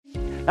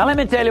Now let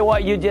me tell you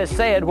what you just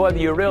said, whether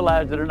you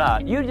realized it or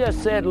not. You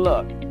just said,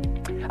 look,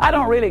 I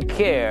don't really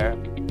care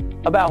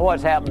about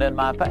what's happened in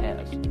my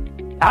past.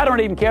 I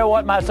don't even care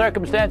what my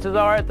circumstances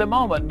are at the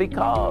moment,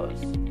 because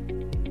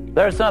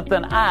there's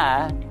something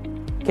I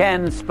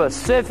can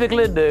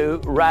specifically do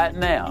right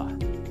now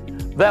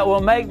that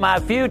will make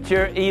my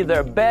future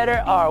either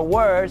better or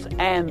worse,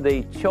 and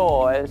the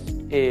choice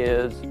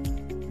is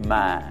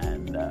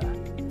mine.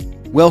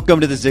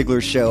 Welcome to The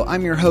Ziglar Show.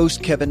 I'm your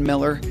host, Kevin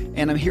Miller,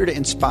 and I'm here to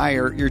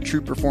inspire your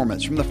true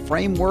performance from the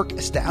framework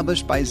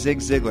established by Zig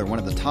Ziglar, one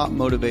of the top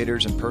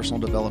motivators and personal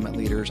development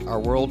leaders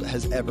our world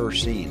has ever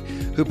seen,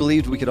 who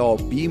believed we could all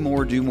be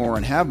more, do more,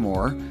 and have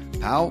more.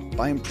 How?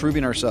 By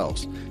improving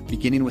ourselves,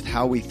 beginning with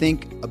how we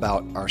think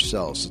about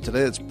ourselves. So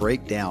today, let's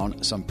break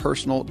down some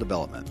personal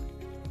development.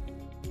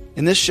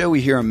 In this show, we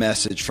hear a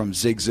message from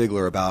Zig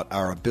Ziglar about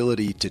our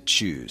ability to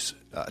choose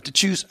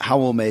how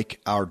we'll make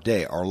our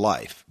day, our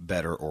life,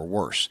 better or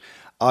worse.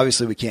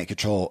 Obviously, we can't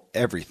control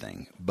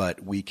everything,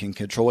 but we can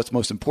control what's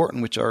most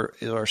important, which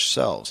is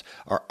ourselves,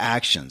 our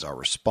actions, our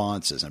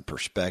responses, and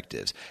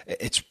perspectives.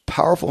 It's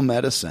powerful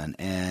medicine,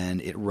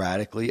 and it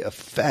radically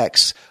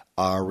affects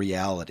our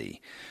reality.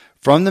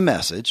 From the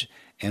message,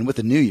 and with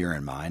the new year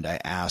in mind, I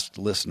asked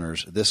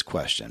listeners this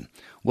question: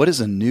 what is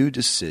a new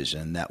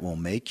decision that will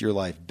make your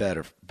life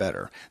better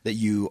that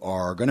you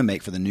are going to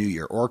make for the new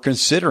year, or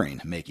considering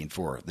making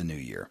for the new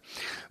year?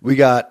 We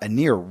got a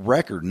near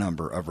record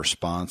number of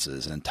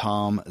responses, and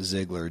Tom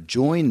Ziglar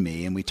joined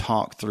me, and we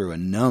talked through a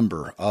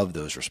number of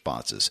those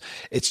responses.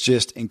 It's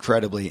just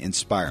incredibly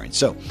inspiring.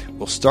 So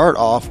we'll start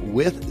off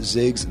with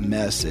Zig's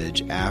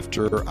message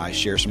after I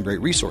share some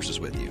great resources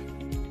with you.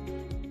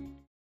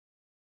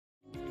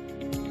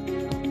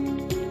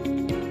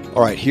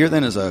 All right, here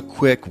then is a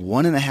quick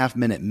 1.5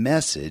 minute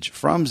message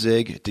from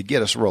Zig to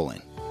get us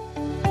rolling.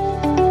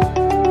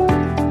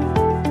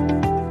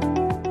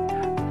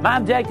 My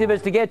objective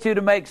is to get you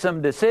to make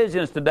some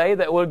decisions today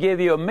that will give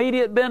you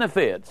immediate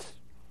benefits.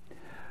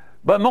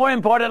 But more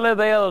importantly,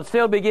 they'll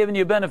still be giving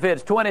you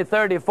benefits 20,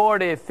 30,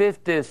 40,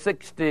 50,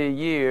 60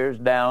 years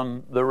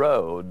down the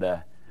road.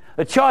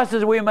 The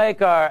choices we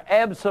make are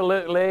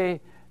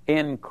absolutely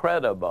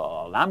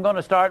incredible. I'm going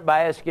to start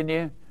by asking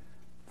you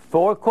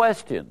 4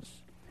 questions.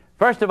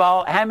 First of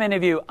all, how many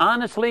of you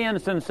honestly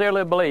and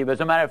sincerely believe,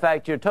 as a matter of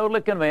fact, you're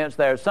totally convinced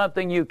there's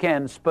something you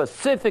can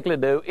specifically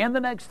do in the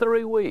next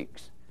 3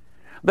 weeks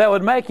that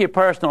would make your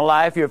personal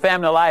life, your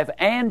family life,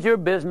 and your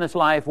business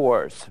life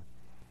worse?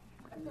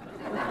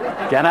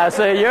 Can I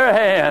see your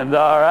hand?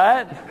 All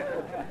right.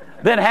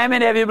 Then how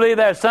many of you believe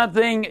there's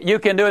something you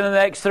can do in the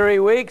next 3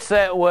 weeks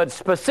that would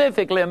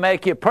specifically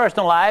make your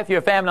personal life,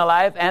 your family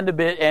life,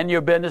 and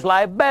your business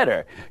life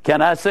better?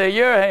 Can I see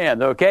your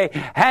hand? Okay.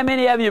 How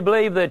many of you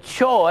believe the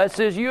choice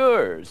is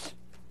yours?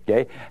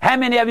 Okay. How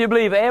many of you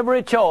believe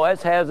every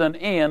choice has an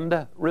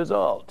end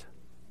result?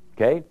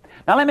 Okay.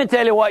 Now let me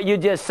tell you what you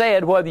just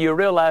said, whether you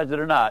realized it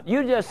or not.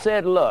 You just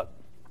said, look,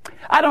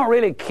 I don't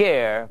really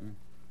care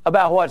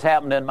about what's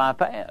happened in my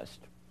past.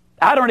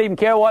 I don't even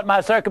care what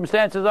my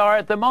circumstances are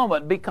at the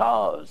moment,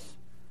 because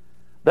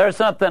there's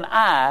something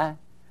I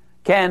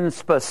can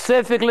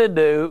specifically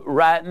do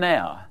right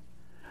now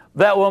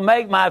that will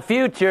make my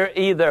future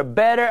either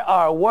better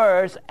or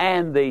worse,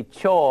 and the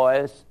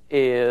choice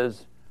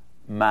is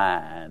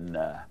mine.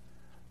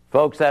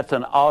 Folks, that's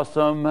an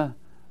awesome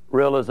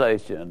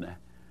realization.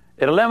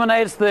 It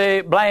eliminates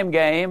the blame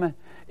game.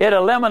 It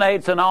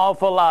eliminates an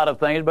awful lot of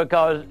things,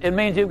 because it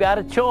means you've got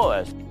a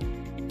choice.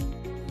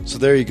 So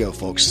there you go,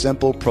 folks.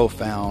 Simple,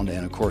 profound,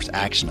 and of course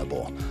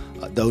actionable,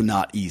 though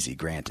not easy,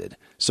 granted.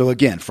 So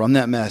again, from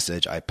that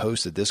message, I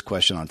posted this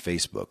question on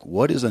Facebook: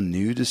 what is a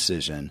new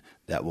decision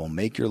that will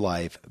make your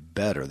life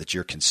better that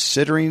you're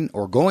considering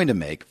or going to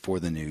make for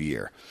the new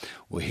year?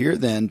 Well, here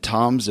then,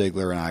 Tom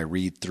Ziglar and I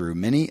read through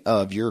many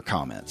of your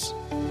comments.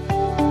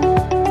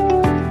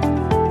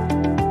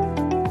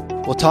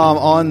 Well, Tom,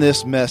 on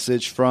this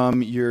message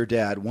from your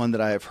dad, one that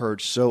I have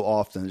heard so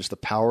often, just the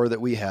power that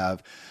we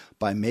have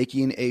by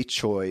making a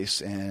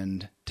choice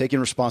and taking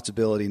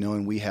responsibility,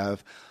 knowing we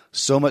have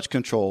so much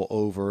control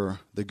over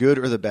the good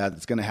or the bad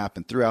that's going to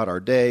happen throughout our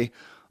day,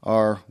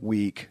 our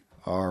week,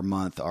 our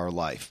month, our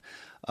life.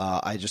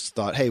 I just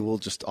thought, hey, we'll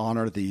just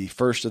honor the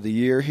first of the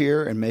year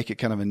here and make it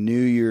kind of a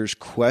New Year's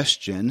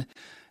question.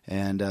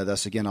 And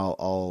thus, again,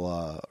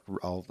 I'll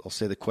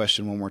say the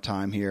question one more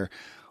time here.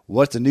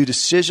 What's a new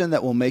decision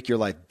that will make your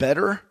life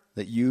better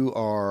that you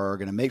are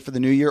going to make for the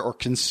new year, or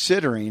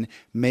considering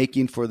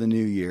making for the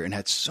new year? And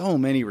had so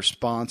many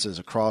responses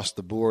across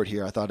the board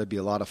here. I thought it'd be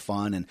a lot of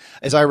fun. And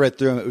as I read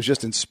through them, it was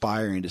just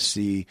inspiring to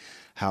see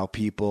how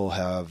people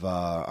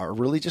are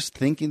really just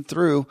thinking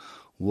through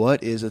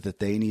what is it that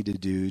they need to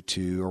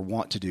do or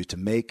want to do to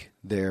make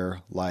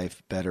their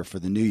life better for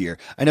the new year.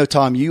 I know,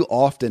 Tom, you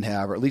often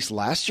have, or at least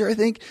last year, I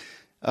think,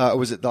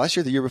 was it last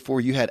year or the year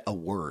before, you had a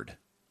word,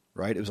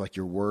 right? It was like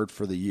your word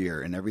for the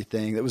year and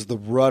everything. That was the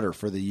rudder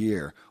for the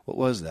year. What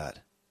was that?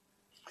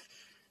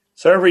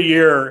 So every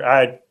year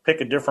I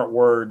pick a different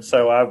word.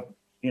 So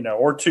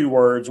or 2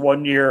 words.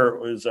 One year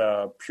it was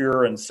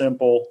pure and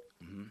simple.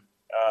 Mm-hmm.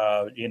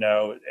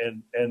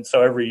 and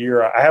so every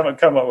year I haven't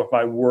come up with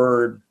my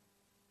word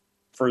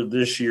for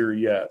this year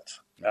yet.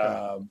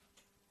 Okay.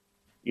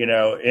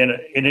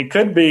 And it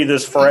could be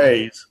this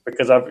phrase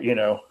because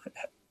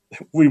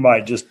we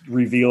might just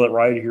reveal it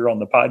right here on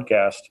the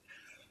podcast.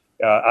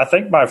 I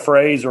think my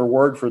phrase or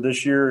word for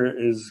this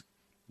year is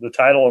the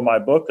title of my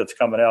book that's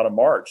coming out in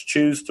March,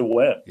 Choose to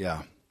Win.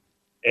 Yeah.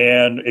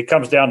 And it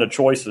comes down to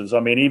choices. I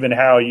mean, even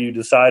how you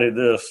decided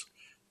this,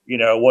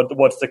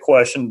 what's the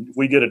question?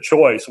 We get a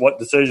choice. What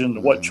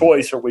decision, what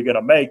choice are we going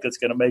to make that's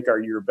going to make our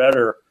year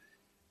better?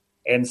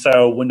 And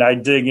so when I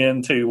dig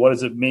into what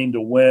does it mean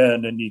to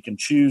win and you can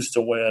choose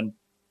to win,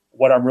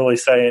 what I'm really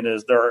saying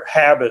is there are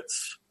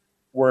habits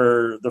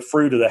where the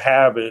fruit of the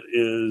habit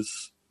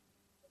is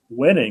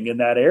winning in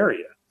that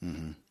area.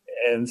 Mm-hmm.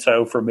 And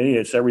so for me,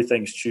 it's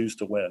everything's choose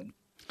to win.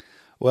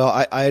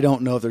 Well, I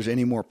don't know if there's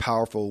any more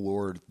powerful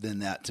word than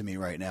that to me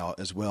right now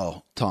as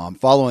well, Tom.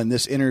 Following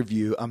this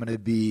interview, I'm going to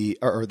be,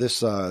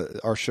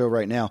 our show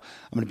right now,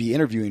 I'm going to be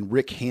interviewing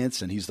Rick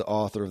Hansen. He's the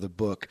author of the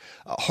book,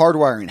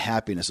 Hardwiring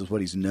Happiness is what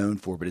he's known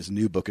for, but his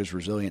new book is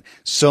Resilient.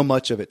 So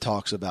much of it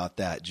talks about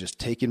that, just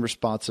taking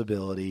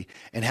responsibility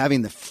and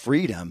having the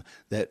freedom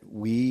that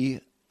we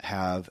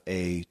have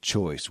a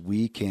choice.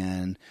 We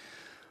can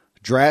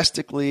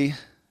drastically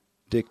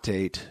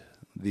dictate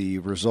the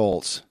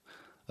results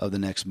of the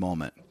next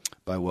moment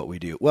by what we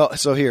do. Well,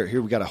 so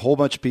here we got a whole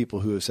bunch of people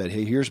who have said,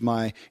 hey, here's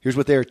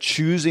what they're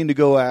choosing to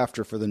go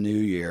after for the new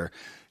year.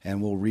 And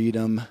we'll read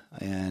them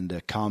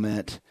and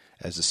comment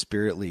as the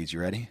Spirit leads. You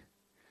ready?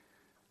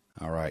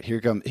 All right, here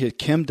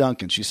Kim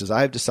Duncan. She says,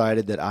 I have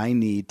decided that I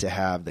need to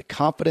have the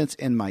confidence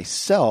in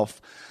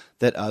myself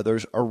that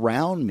others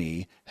around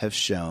me have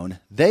shown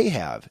they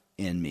have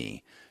in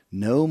me.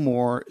 No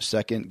more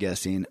second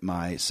guessing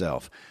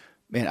myself.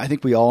 Man, I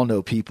think we all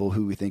know people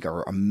who we think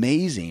are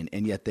amazing,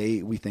 and yet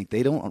we think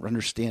they don't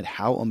understand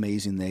how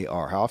amazing they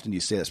are. How often do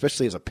you say that,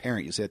 especially as a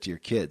parent, you say it to your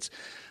kids,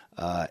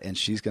 and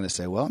she's going to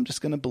say, well, I'm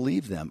just going to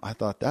believe them. I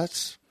thought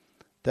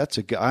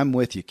I'm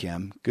with you,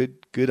 Kim.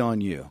 Good on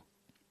you.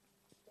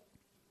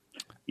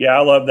 Yeah,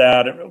 I love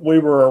that. We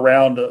were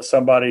around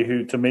somebody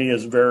who to me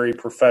is very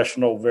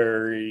professional,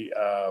 very,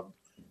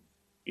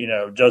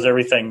 does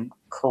everything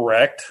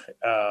correct.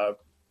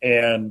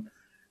 And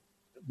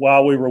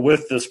while we were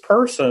with this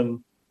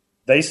person,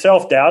 they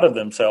self-doubted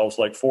themselves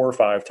like 4 or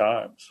 5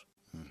 times.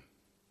 Mm-hmm.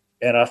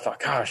 And I thought,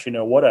 gosh,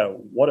 what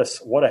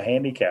a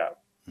handicap.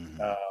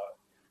 Mm-hmm.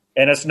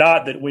 And it's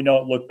not that we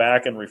don't look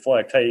back and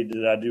reflect, hey,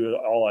 did I do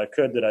all I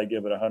could? Did I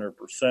give it 100%?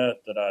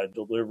 Did I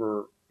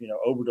deliver,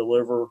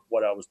 over-deliver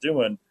what I was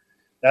doing?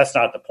 That's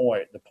not the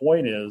point. The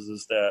point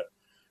is that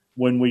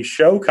when we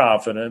show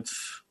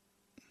confidence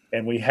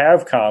and we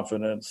have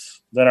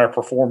confidence, then our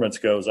performance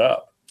goes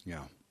up.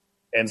 Yeah.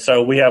 And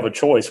so we have a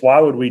choice. Why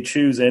would we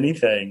choose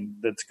anything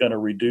that's going to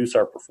reduce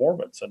our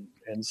performance?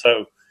 And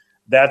so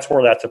that's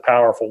where that's a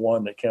powerful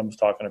one that Kim's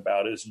talking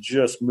about is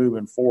just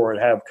moving forward,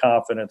 have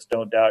confidence,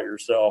 don't doubt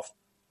yourself,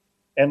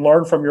 and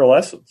learn from your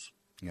lessons.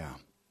 Yeah.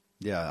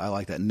 Yeah, I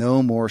like that.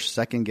 No more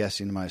second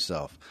guessing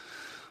myself.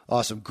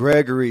 Awesome.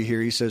 Gregory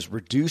here, he says,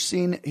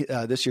 reducing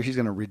this year, he's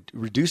going to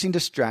reducing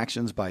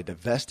distractions by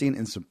divesting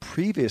in some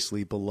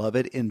previously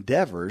beloved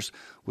endeavors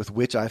with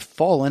which I've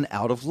fallen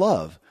out of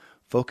love.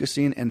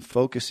 Focusing.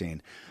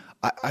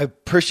 I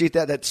appreciate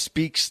that. That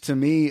speaks to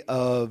me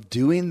of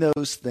doing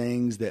those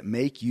things that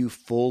make you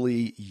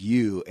fully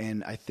you.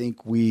 And I think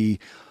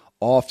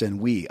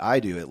I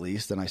do at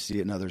least, and I see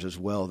it in others as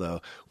well,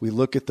 though. We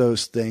look at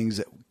those things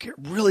that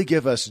really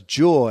give us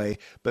joy,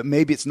 but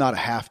maybe it's not a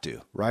have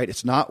to, right?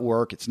 It's not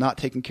work. It's not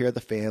taking care of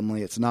the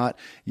family. It's not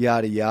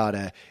yada,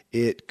 yada.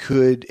 It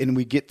could, and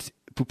we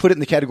put it in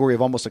the category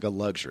of almost like a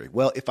luxury.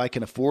 Well, if I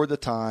can afford the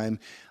time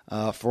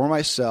for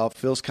myself,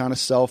 feels kind of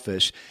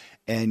selfish.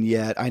 And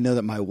yet I know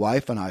that my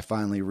wife and I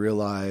finally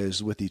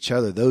realize with each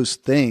other, those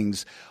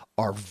things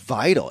are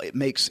vital. It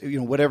makes,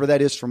 whatever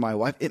that is for my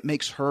wife, it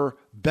makes her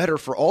better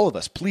for all of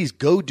us. Please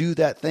go do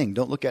that thing.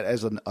 Don't look at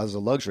it as a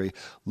luxury.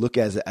 Look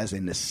at it as a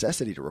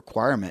necessity, to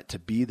requirement to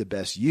be the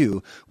best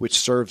you, which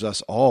serves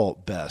us all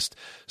best.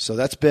 So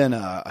that's been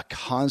a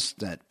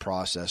constant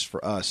process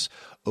for us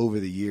over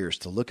the years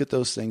to look at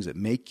those things that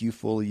make you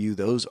fully you.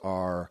 Those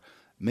are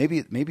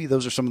maybe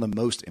those are some of the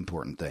most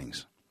important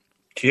things.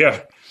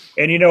 Yeah.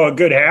 And a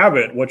good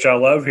habit, which I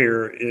love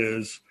here,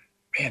 is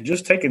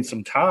just taking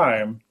some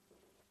time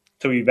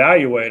to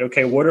evaluate,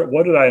 okay, what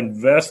did I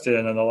invest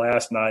in the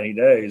last 90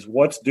 days?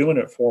 What's doing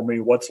it for me?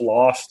 What's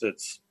lost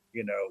its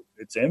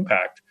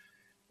impact?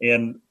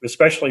 And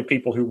especially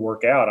people who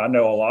work out. I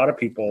know a lot of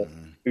people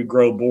who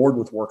grow bored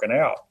with working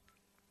out.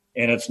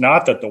 And it's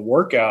not that the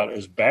workout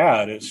is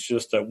bad. It's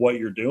just that what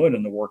you're doing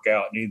in the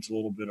workout needs a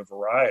little bit of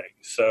variety.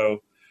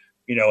 So,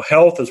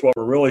 health is what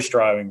we're really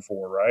striving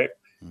for, right?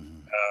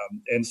 Mm-hmm.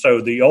 And so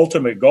the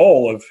ultimate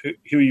goal of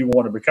who you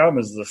want to become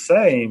is the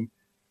same.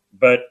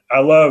 But I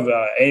love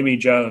Amy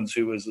Jones,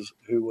 who was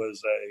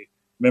a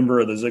member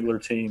of the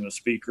Ziglar team, a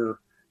speaker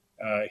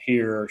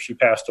here. She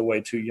passed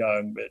away too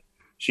young, but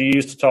she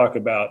used to talk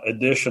about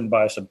addition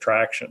by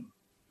subtraction.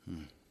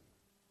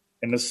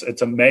 And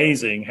it's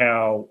amazing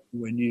how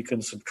when you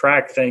can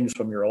subtract things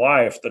from your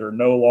life that are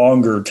no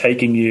longer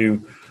taking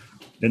you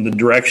in the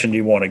direction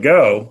you want to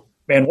go,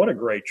 man, what a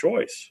great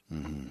choice.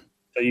 Mm-hmm.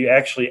 So you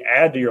actually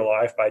add to your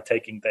life by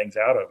taking things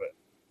out of it.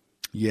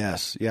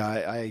 Yes. Yeah.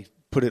 I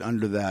put it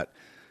under that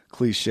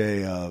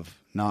cliche of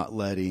not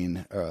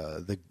letting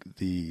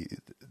the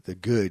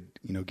good,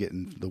 get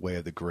in the way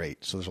of the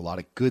great. So there's a lot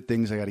of good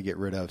things I got to get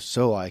rid of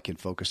so I can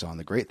focus on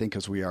the great thing,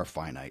 because we are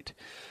finite.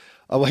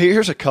 Well,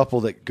 here's a couple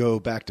that go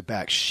back to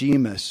back.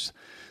 Sheamus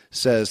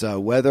says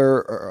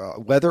whether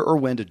or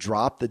when to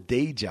drop the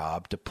day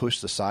job to push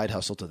the side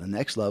hustle to the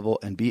next level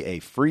and be a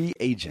free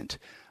agent.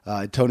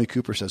 Tony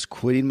Cooper says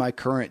quitting my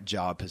current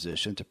job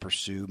position to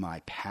pursue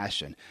my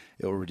passion.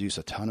 It will reduce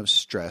a ton of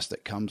stress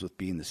that comes with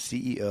being the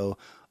CEO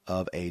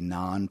of a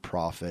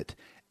nonprofit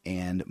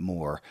and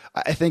more.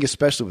 I think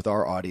especially with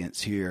our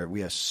audience here,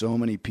 we have so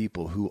many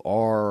people who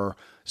are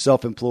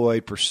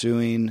self-employed,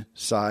 pursuing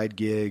side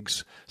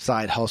gigs,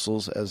 side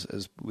hustles,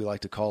 as we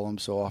like to call them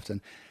so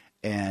often.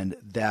 And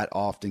that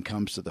often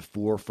comes to the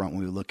forefront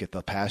when we look at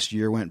the past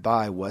year went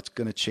by. What's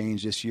going to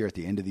change this year at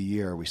the end of the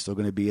year? Are we still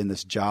going to be in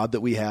this job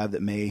that we have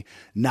that may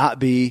not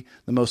be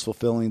the most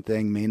fulfilling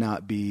thing, may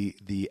not be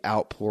the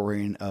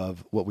outpouring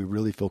of what we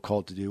really feel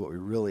called to do, what we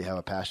really have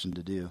a passion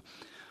to do?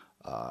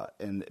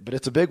 But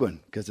it's a big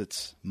one because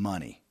it's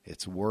money,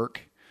 it's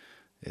work.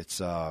 It's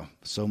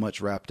so much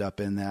wrapped up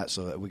in that,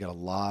 so that we got a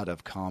lot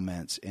of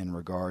comments in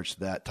regards to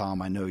that.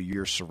 Tom, I know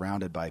you're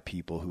surrounded by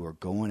people who are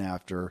going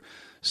after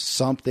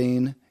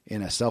something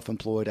in a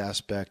self-employed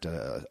aspect,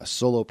 a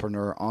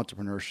solopreneur,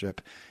 entrepreneurship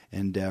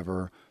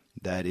endeavor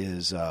that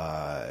is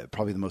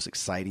probably the most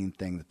exciting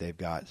thing that they've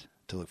got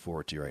to look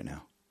forward to right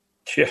now.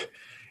 Yeah,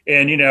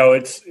 and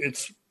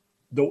it's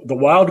the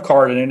wild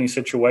card in any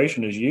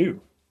situation is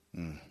you,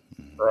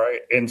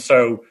 right? And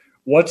so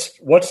what's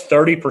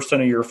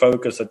 30% of your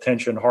focus,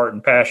 attention, heart,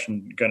 and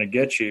passion going to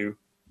get you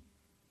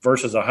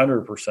versus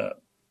 100%?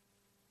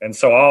 And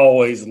so I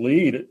always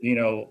lead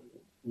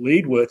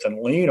with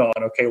and lean on,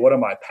 okay, what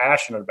am I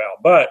passionate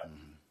about? But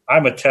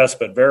I'm a test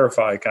but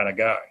verify kind of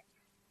guy.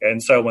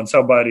 And so when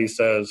somebody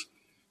says,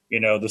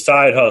 the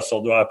side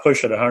hustle, do I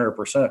push it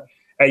 100%?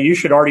 Hey, you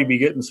should already be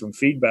getting some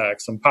feedback,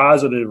 some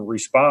positive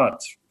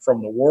response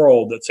from the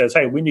world that says,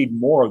 hey, we need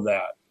more of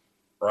that,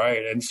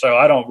 right? And so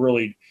I don't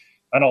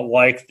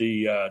like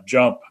the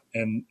jump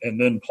and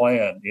then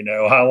plan.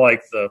 I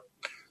like the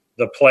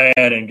plan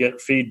and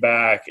get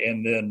feedback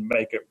and then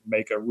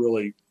make a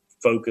really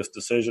focused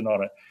decision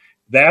on it.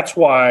 That's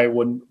why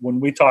when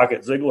we talk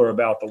at Ziglar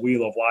about the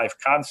Wheel of Life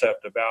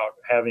concept, about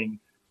having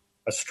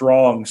a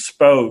strong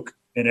spoke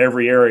in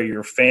every area,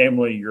 your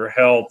family, your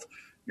health,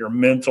 your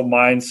mental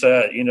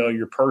mindset,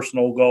 your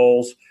personal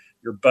goals,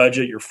 your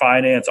budget, your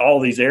finance, all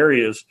these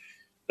areas.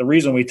 The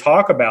reason we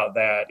talk about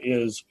that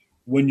is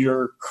when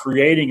you're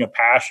creating a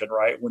passion,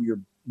 right? When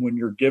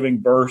you're giving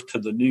birth to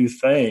the new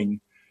thing,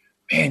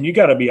 man, you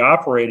got to be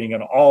operating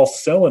on all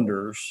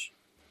cylinders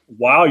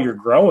while you're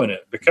growing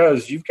it,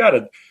 because you've got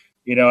to,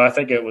 I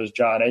think it was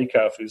John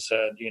Acuff who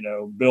said,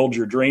 build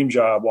your dream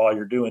job while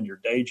you're doing your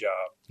day job.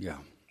 Yeah.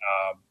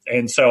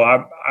 And so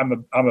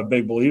I'm a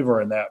big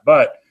believer in that,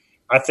 but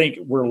I think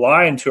we're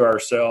lying to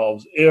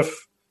ourselves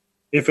if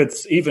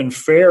it's even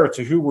fair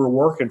to who we're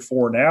working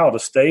for now to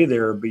stay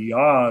there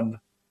beyond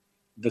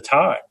the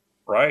time.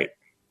 Right?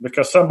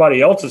 Because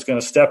somebody else is going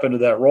to step into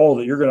that role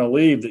that you're going to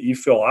leave, that you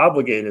feel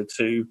obligated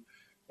to,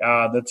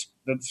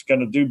 that's going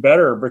to do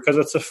better because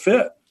it's a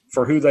fit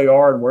for who they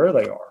are and where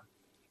they are.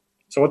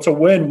 So it's a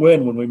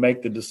win-win when we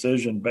make the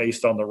decision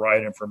based on the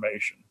right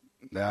information.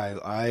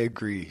 I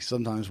agree.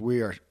 Sometimes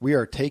we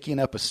are taking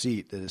up a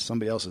seat that is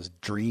somebody else's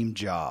dream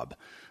job.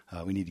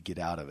 We need to get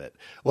out of it.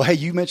 Well, hey,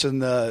 you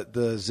mentioned the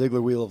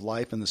Ziglar Wheel of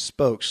Life and the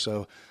spokes,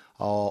 so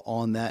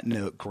on that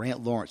note,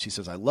 Grant Lawrence, he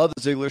says, I love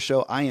the Ziglar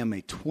Show. I am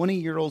a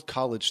 20-year-old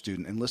college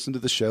student and listen to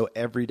the show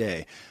every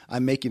day.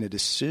 I'm making a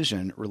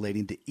decision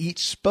relating to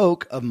each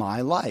spoke of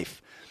my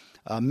life.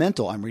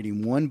 Mental, I'm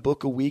reading 1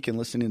 book a week and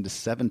listening to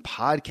 7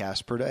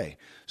 podcasts per day.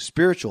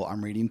 Spiritual,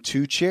 I'm reading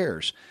 2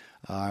 chairs.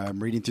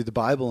 I'm reading through the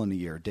Bible in a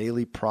year,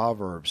 daily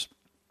Proverbs,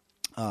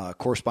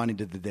 corresponding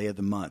to the day of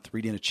the month,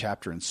 reading a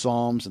chapter in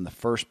Psalms in the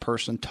first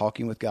person,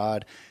 talking with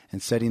God,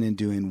 and setting and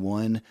doing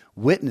 1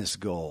 witness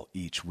goal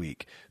each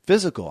week.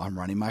 Physical, I'm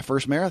running my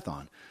first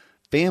marathon.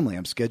 Family,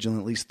 I'm scheduling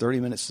at least 30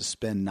 minutes to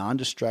spend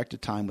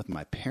non-distracted time with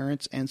my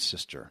parents and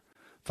sister.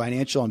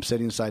 Financial, I'm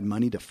setting aside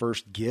money to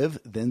first give,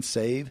 then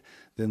save,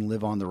 then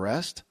live on the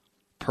rest.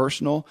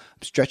 Personal,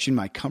 I'm stretching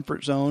my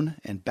comfort zone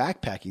and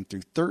backpacking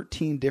through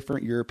 13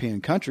 different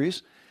European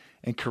countries.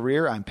 And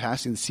career, I'm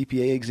passing the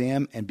CPA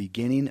exam and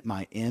beginning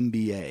my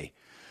MBA.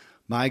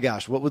 My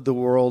gosh, what would the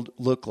world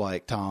look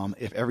like, Tom,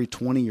 if every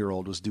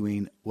 20-year-old was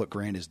doing what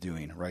Grant is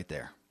doing right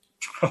there?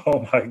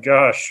 Oh, my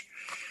gosh.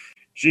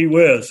 Gee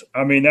whiz.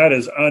 I mean, that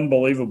is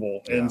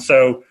unbelievable. Yeah. And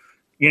so,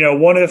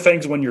 one of the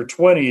things when you're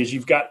 20 is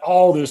you've got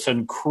all this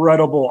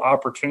incredible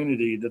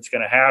opportunity that's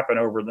going to happen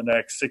over the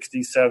next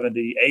 60,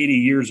 70, 80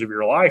 years of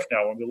your life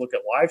now when we look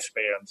at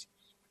lifespans.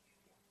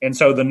 And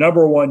so the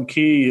number one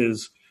key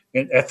is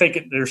And I think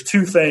there's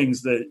two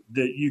things that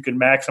you can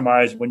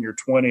maximize when you're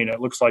 20 and it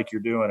looks like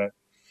you're doing it.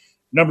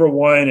 Number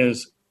one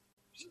is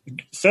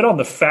set on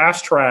the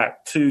fast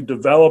track to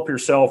develop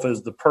yourself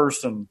as the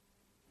person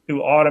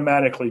who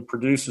automatically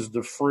produces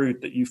the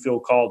fruit that you feel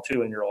called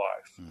to in your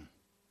life.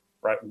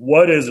 Right?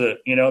 What is it?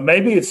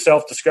 Maybe it's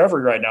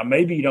self-discovery right now.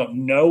 Maybe you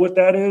don't know what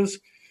that is,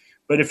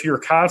 but if you're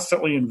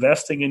constantly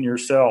investing in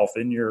yourself,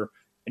 in your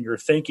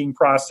thinking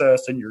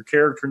process, in your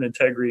character and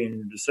integrity, and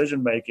your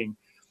decision making,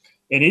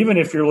 and even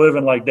if you're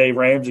living like Dave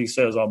Ramsey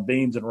says on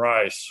beans and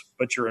rice,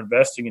 but you're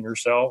investing in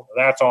yourself,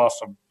 that's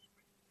awesome.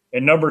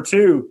 And number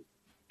two,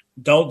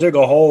 don't dig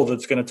a hole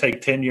that's going to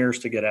take 10 years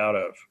to get out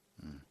of.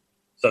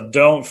 So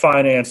don't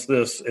finance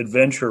this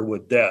adventure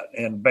with debt.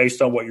 And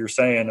based on what you're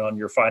saying on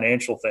your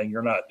financial thing,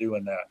 you're not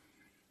doing that.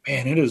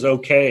 Man, it is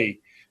okay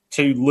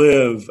to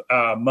live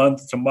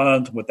month to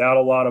month without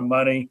a lot of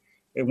money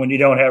when you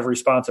don't have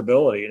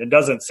responsibility. And it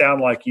doesn't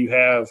sound like you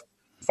have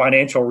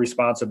financial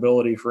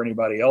responsibility for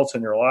anybody else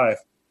in your life.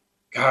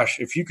 Gosh,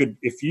 if you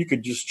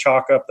could just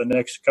chalk up the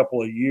next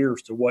couple of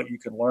years to what you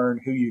can learn,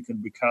 who you can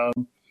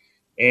become,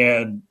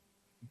 and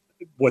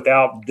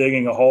without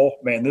digging a hole,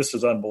 man, this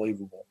is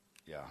unbelievable.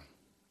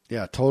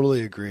 Yeah,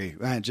 totally agree.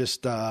 Man,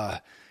 just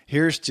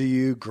here's to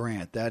you,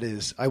 Grant. That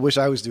is, I wish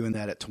I was doing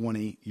that at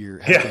 20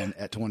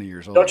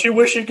 years old. Don't you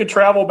wish you could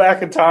travel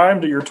back in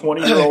time to your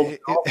 20-year-old?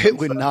 It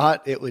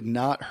would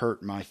not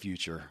hurt my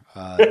future.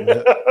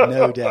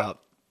 No doubt.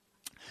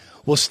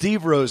 Well,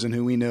 Steve Rosen,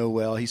 who we know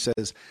well, he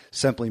says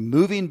simply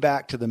moving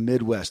back to the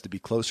Midwest to be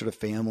closer to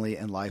family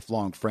and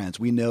lifelong friends.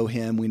 We know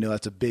him. We know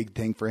that's a big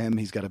thing for him.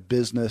 He's got a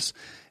business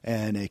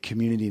and a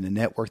community and a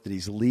network that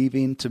he's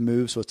leaving to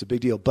move, so it's a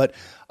big deal. But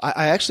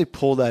I actually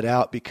pulled that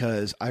out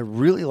because I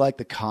really like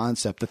the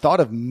concept, the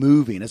thought of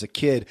moving. As a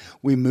kid,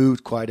 we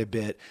moved quite a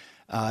bit,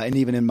 and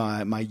even in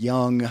my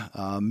young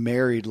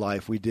married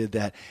life, we did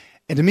that.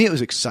 And to me, it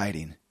was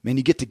exciting. Man,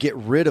 you get to get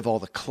rid of all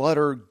the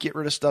clutter, get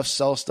rid of stuff,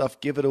 sell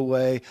stuff, give it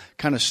away,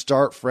 kind of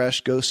start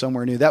fresh, go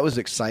somewhere new. That was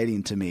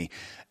exciting to me.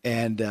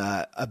 And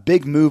a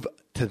big move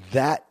to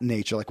that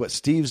nature, like what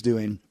Steve's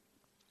doing,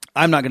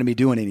 I'm not going to be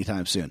doing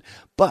anytime soon.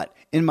 But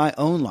in my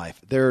own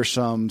life, there are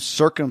some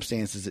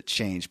circumstances that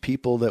change,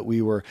 people that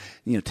we were,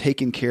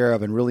 taking care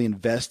of and really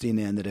investing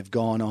in that have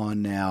gone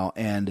on now.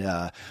 And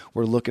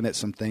we're looking at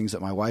some things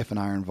that my wife and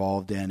I are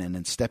involved in and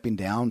then stepping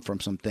down from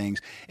some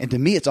things. And to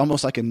me, it's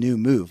almost like a new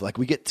move. Like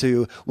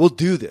we'll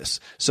do this.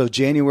 So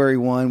January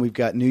 1, we've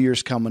got New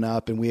Year's coming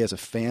up, and we as a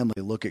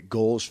family look at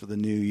goals for the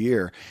new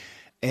year.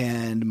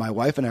 And my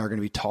wife and I are going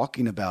to be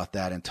talking about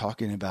that and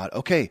talking about,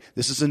 okay,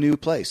 this is a new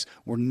place.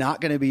 We're not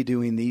going to be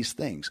doing these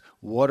things.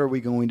 What are we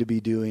going to be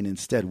doing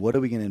instead? What are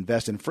we going to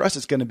invest in? For us,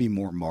 it's going to be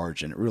more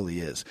margin. It really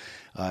is.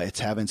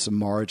 It's having some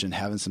margin,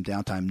 having some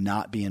downtime,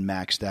 not being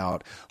maxed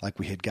out like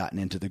we had gotten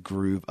into the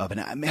groove of. And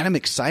I'm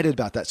excited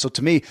about that. So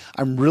to me,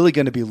 I'm really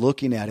going to be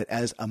looking at it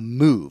as a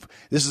move.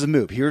 This is a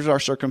move. Here's our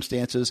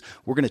circumstances.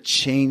 We're going to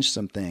change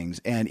some things.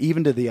 And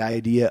even to the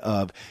idea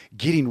of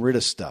getting rid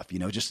of stuff,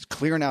 just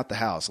clearing out the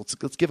house.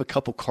 Let's give a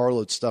couple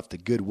carload stuff to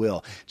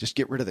Goodwill. Just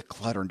get rid of the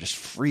clutter and just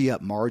free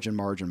up margin.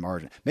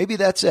 Maybe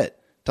that's it.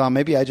 Tom,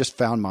 maybe I just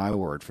found my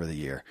word for the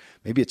year.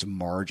 Maybe it's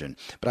margin.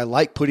 But I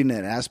like putting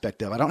an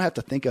aspect of, I don't have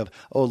to think of,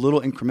 a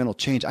little incremental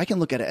change. I can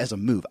look at it as a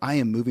move. I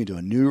am moving to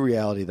a new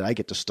reality that I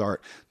get to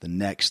start the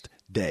next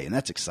day. And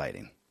that's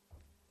exciting.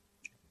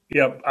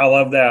 Yep, I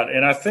love that.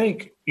 And I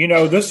think,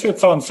 this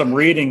hits on some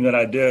reading that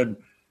I did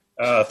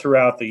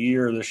throughout the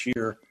year this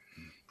year.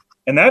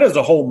 And that is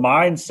a whole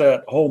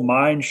mindset, whole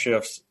mind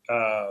shifts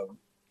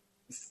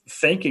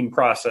thinking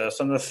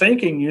process. And the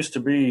thinking used to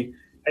be,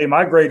 hey,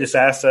 my greatest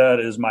asset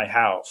is my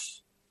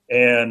house.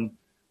 And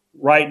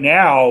right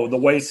now, the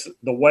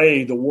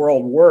way the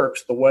world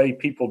works, the way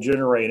people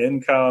generate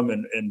income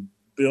and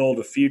build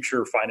a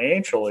future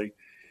financially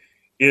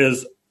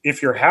is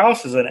if your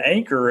house is an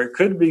anchor, it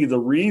could be the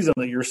reason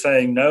that you're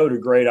saying no to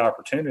great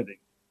opportunity.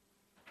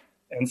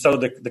 And so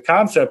the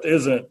concept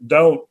isn't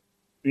don't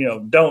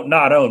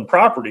not own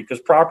property,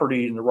 because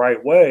property in the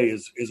right way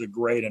is a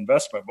great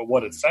investment. But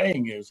what it's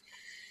saying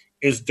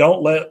is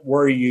don't let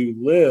where you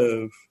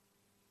live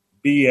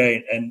be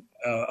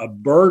a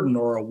burden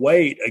or a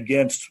weight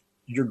against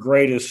your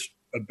greatest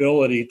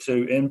ability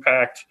to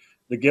impact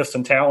the gifts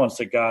and talents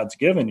that God's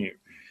given you.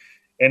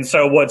 And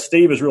so what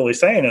Steve is really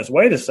saying is,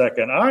 wait a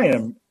second,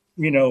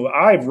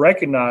 I've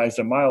recognized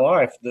in my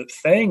life that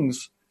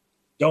things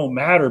don't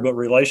matter, but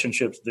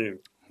relationships do.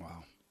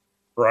 Wow.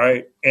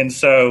 Right. And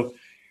so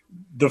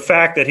the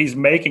fact that he's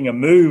making a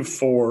move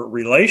for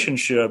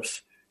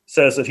relationships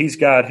says that he's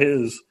got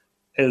his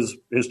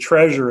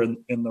treasure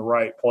in the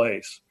right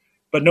place.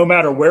 But no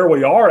matter where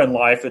we are in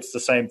life, it's the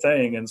same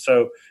thing. And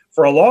so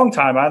for a long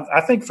time,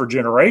 I think for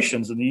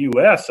generations in the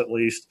U.S. at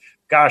least,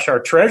 gosh, our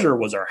treasure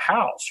was our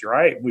house,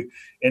 right?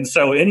 And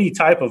so any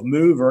type of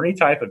move or any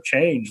type of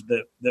change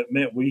that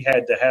meant we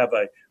had to have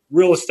a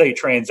real estate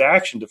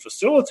transaction to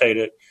facilitate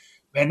it,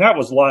 man, that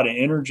was a lot of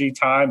energy,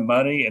 time,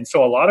 money. And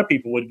so a lot of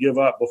people would give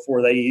up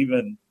before they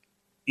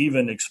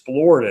even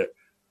explored it.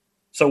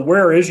 So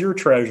where is your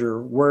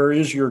treasure? Where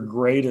is your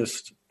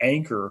greatest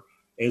anchor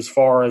as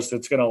far as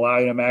it's going to allow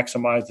you to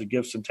maximize the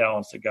gifts and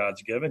talents that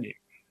God's given you?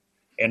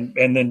 And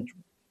then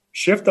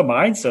shift the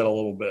mindset a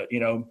little bit.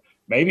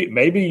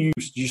 Maybe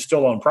you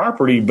still own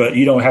property, but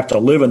you don't have to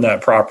live in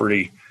that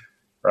property,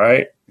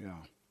 right?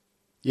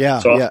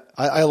 Yeah.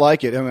 I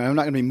like it. I mean, I'm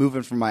not going to be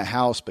moving from my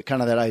house, but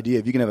kind of that idea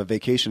of you can have a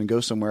vacation and go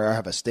somewhere or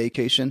have a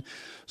staycation.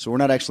 So we're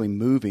not actually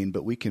moving,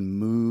 but we can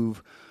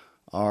move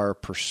our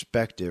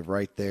perspective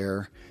right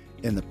there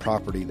in the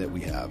property that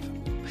we have.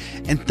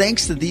 And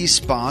thanks to these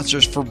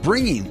sponsors for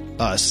bringing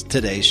us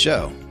today's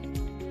show.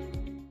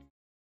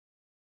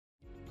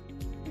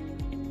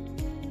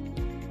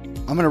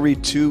 I'm going to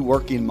read two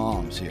working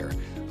moms here.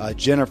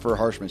 Jennifer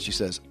Harshman, she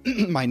says,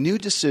 my new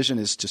decision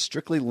is to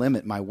strictly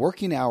limit my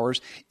working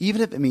hours,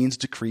 even if it means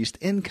decreased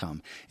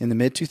income. In the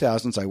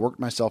mid-2000s, I worked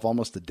myself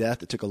almost to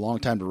death. It took a long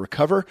time to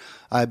recover.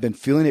 I've been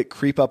feeling it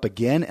creep up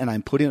again, and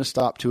I'm putting a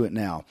stop to it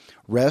now.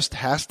 Rest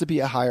has to be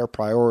a higher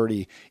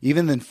priority,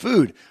 even than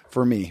food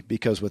for me,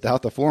 because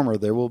without the former,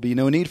 there will be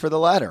no need for the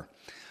latter.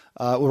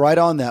 Right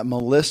on that,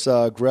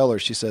 Melissa Greller,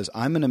 she says,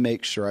 I'm going to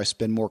make sure I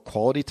spend more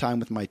quality time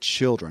with my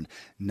children,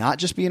 not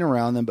just being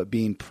around them, but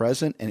being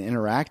present and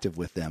interactive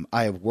with them.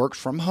 I have worked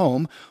from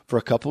home for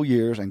a couple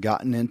years and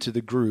gotten into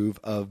the groove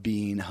of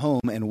being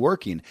home and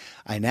working.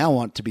 I now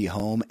want to be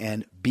home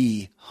and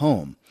be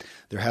home.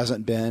 There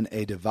hasn't been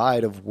a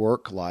divide of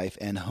work life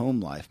and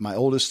home life. My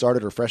oldest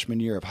started her freshman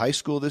year of high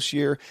school this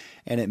year,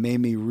 and it made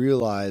me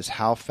realize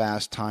how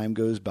fast time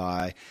goes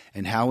by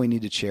and how we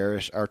need to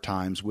cherish our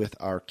times with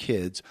our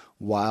kids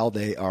while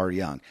they are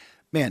young.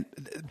 Man,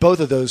 both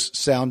of those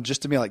sound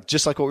just to me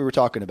just like what we were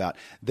talking about.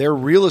 Their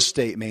real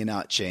estate may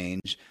not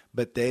change,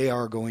 but they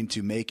are going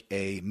to make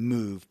a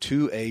move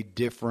to a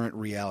different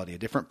reality, a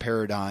different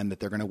paradigm that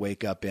they're going to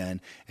wake up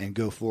in and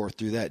go forth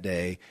through that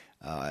day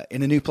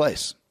in a new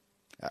place.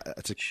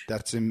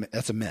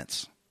 That's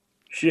immense.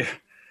 Yeah.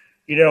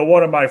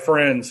 One of my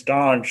friends,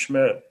 Don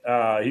Schmidt,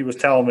 he was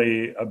telling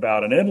me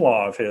about an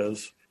in-law of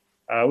his.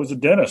 Was a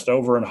dentist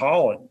over in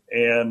Holland,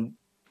 and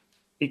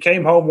he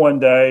came home one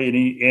day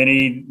and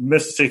he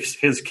missed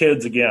his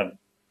kids again.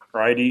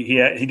 Right?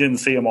 He didn't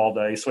see them all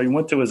day, so he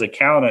went to his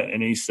accountant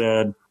and he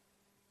said,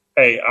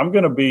 "Hey, I'm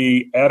going to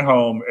be at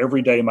home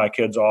every day my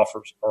kids are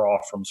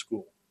off from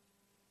school."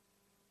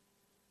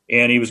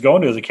 And he was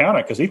going to his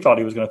accountant because he thought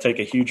he was going to take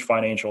a huge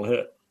financial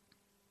hit.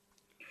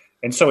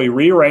 And so he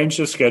rearranged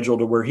his schedule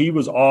to where he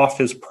was off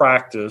his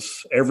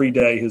practice every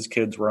day his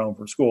kids were home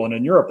from school. And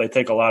in Europe, they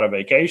take a lot of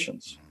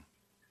vacations.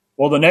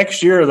 Well, the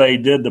next year they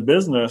did the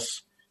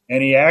business,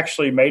 and he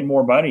actually made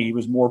more money. He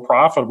was more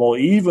profitable,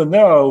 even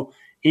though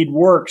he'd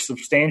worked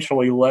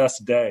substantially less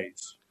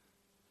days.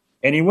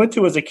 And he went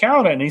to his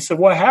accountant and he said,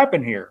 "What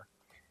happened here?"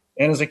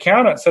 And his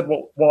accountant said,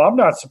 well, I'm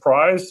not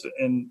surprised.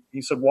 And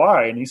he said,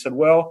 "Why?" And he said,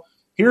 "Well,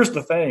 here's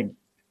the thing.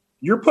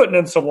 You're putting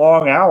in some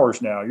long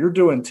hours now. You're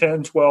doing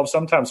 10, 12,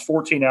 sometimes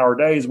 14-hour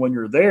days when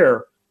you're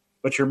there,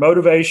 but your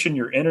motivation,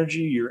 your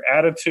energy, your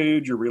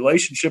attitude, your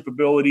relationship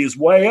ability is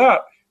way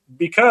up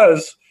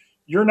because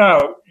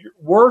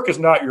work is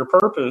not your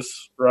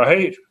purpose,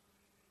 right?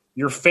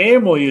 Your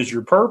family is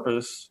your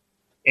purpose,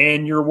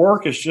 and your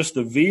work is just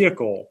the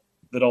vehicle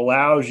that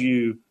allows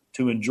you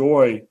to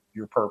enjoy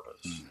your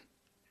purpose."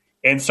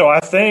 And so I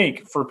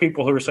think for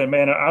people who are saying,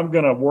 "Man, I'm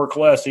going to work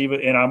less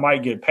and I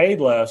might get paid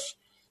less,"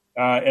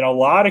 in a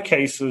lot of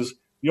cases,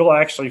 you'll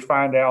actually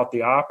find out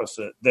the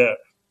opposite, that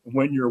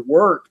when your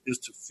work is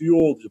to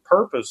fuel the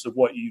purpose of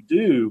what you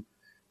do,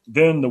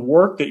 then the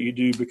work that you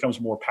do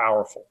becomes more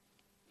powerful.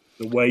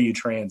 The way you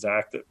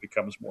transact it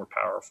becomes more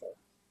powerful.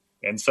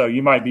 And so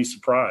you might be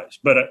surprised,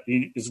 but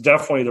it's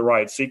definitely the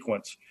right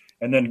sequence.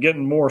 And then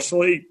getting more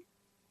sleep,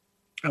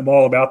 I'm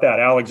all about that.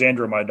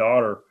 Alexandra, my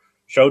daughter,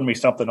 showed me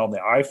something on the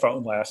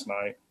iPhone last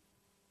night.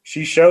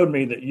 She showed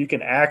me that you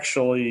can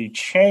actually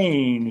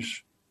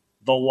change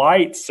the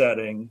light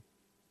setting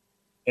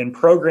and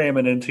program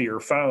it into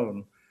your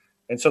phone.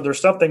 And so there's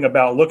something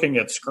about looking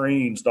at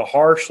screens. The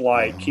harsh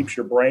light keeps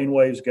your brain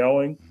waves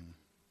going.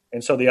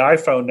 And so the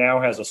iPhone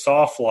now has a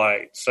soft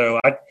light. So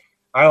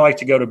I like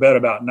to go to bed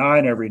about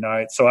 9 every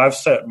night. So I've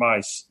set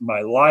my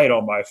light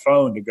on my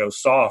phone to go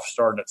soft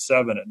starting at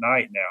 7 at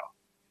night now.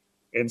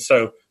 And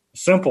so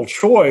simple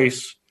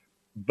choice,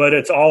 but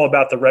it's all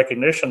about the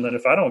recognition that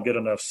if I don't get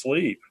enough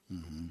sleep,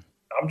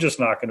 I'm just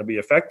not going to be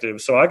effective.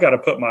 So I got to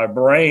put my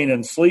brain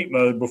in sleep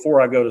mode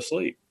before I go to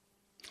sleep.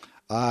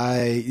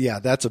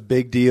 That's a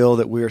big deal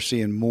that we're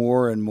seeing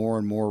more and more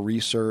and more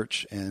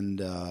research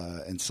and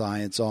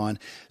science on.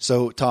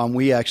 So Tom,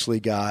 we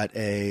actually got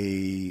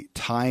a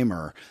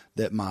timer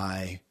that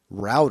my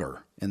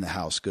router in the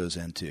house goes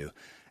into,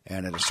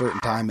 and at a certain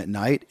time at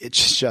night, it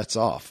just shuts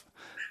off.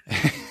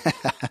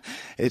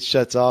 It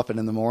shuts off, and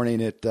in the morning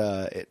it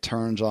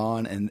turns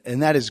on,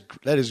 and that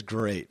is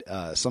great.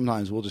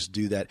 Sometimes we'll just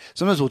do that.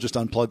 Sometimes we'll just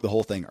unplug the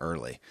whole thing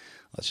early.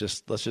 Let's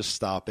just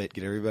stop it,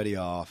 get everybody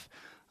off.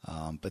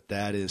 But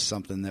that is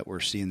something that we're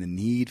seeing the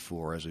need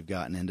for as we've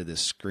gotten into this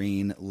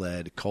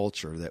screen-led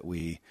culture that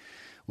we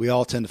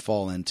all tend to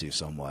fall into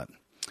somewhat.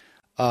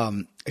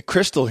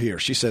 Crystal here,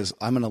 she says,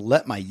 I'm going to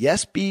let my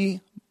yes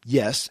be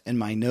yes and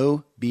my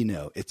no be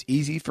no. It's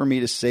easy for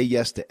me to say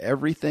yes to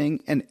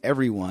everything and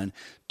everyone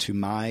to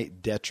my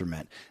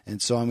detriment.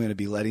 And so I'm going to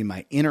be letting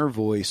my inner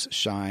voice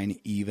shine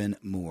even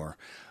more.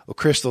 Well,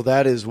 Crystal,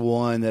 that is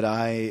one that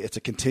it's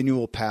a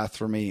continual path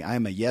for me. I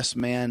am a yes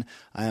man.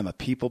 I am a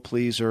people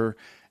pleaser.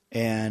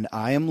 And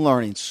I am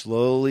learning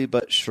slowly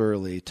but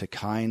surely to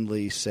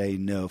kindly say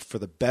no for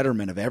the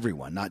betterment of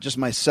everyone, not just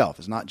myself.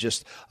 It's not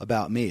just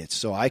about me. It's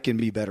so I can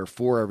be better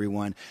for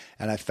everyone.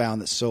 And I found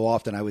that so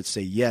often I would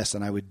say yes,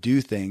 and I would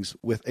do things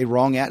with a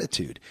wrong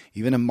attitude,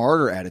 even a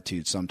martyr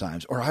attitude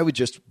sometimes. Or I would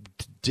just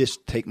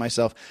take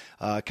myself,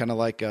 kind of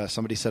like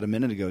somebody said a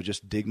minute ago,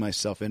 just dig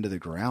myself into the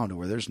ground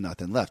where there's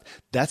nothing left.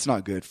 That's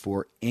not good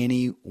for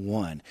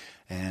anyone.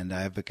 And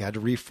I've had to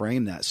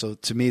reframe that. So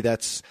to me,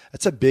 that's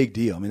a big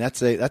deal. I mean,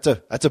 that's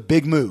a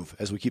big move,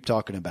 as we keep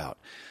talking about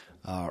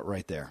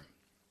right there.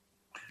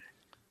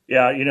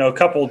 Yeah, a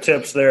couple of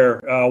tips there.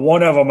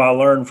 One of them I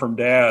learned from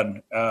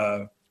Dad.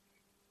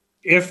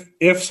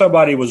 If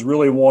somebody was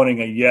really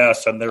wanting a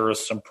yes and there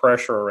was some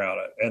pressure around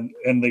it,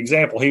 and the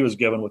example he was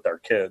given with our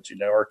kids,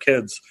 our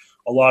kids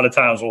a lot of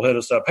times will hit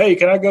us up, hey,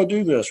 can I go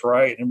do this,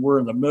 right? And we're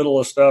in the middle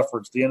of stuff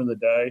where it's the end of the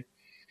day.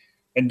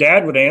 And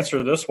Dad would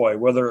answer this way,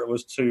 whether it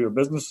was to a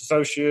business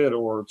associate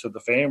or to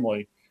the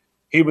family.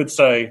 He would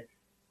say,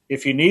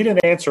 if you need an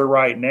answer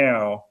right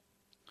now,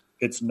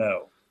 it's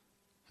no.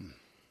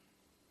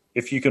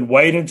 If you can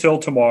wait until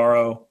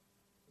tomorrow,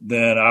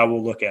 then I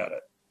will look at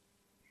it.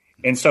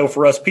 And so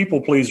for us people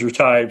pleaser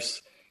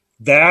types,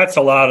 that's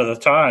a lot of the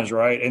times,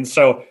 right? And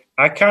so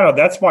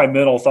that's my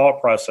mental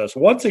thought process.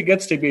 Once it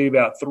gets to be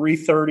about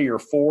 3:30 or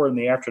 4 in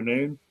the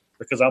afternoon,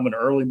 because I'm an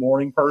early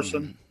morning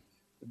person,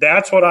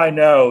 that's what I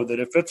know, that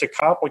if it's a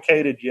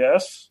complicated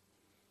yes,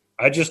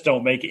 I just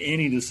don't make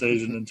any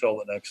decision until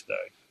the next day.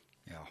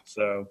 Yeah.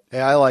 So,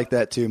 hey, I like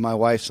that too. My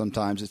wife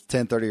sometimes, it's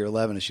 10:30 or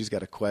 11 and she's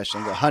got a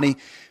question. I go, honey,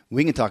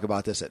 we can talk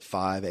about this at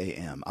 5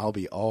 a.m. I'll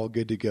be all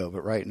good to go.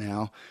 But right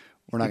now,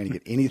 we're not going to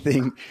get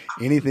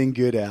anything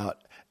good out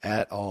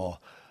at all.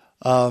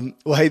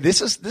 Well, hey, this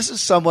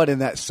is somewhat in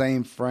that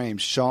same frame.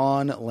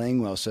 Sean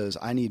Langwell says,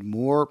 I need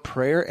more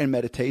prayer and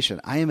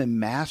meditation. I am a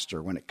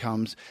master when it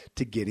comes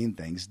to getting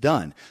things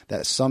done.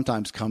 That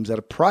sometimes comes at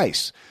a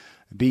price.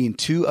 Being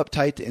too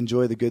uptight to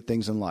enjoy the good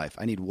things in life.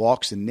 I need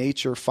walks in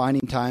nature,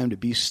 finding time to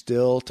be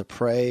still, to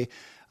pray,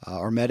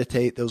 or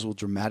meditate. Those will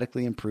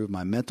dramatically improve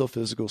my mental,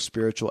 physical,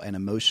 spiritual, and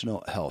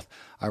emotional health.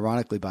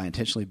 Ironically, by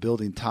intentionally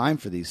building time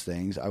for these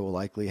things, I will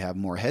likely have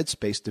more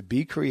headspace to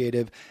be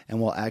creative and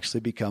will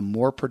actually become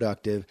more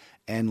productive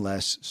and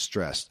less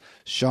stressed.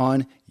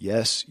 Sean,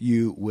 yes,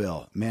 you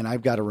will. Man,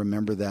 I've got to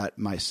remember that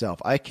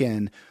myself. I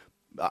can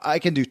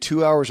do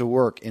 2 hours of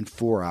work in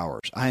 4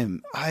 hours. I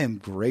am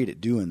great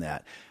at doing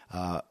that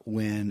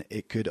when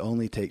it could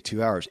only take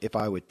 2 hours. If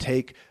I would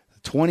take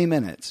 20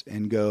 minutes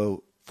and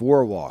go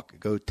for a walk,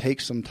 go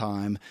take some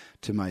time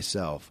to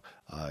myself,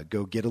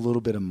 go get a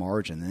little bit of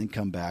margin, and then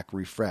come back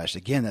refreshed.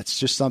 Again, that's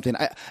just something.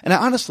 I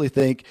honestly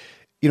think,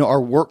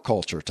 our work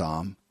culture,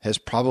 Tom, has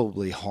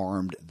probably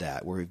harmed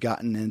that, where we've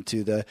gotten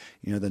into the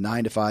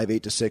 9 to 5,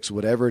 8 to 6,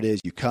 whatever it is.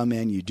 You come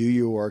in, you do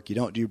your work, you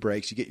don't do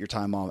breaks, you get your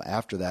time off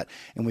after that.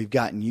 And we've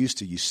gotten used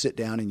to, you sit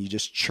down and you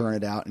just churn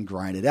it out and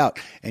grind it out.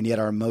 And yet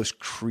our most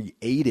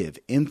creative,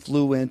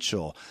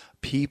 influential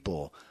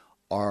people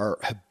are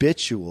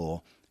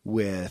habitual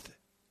with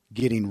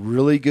getting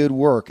really good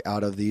work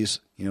out of these,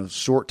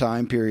 short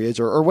time periods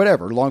or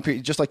whatever, long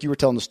period, just like you were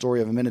telling the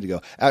story of a minute ago,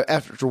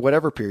 after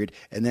whatever period,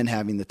 and then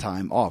having the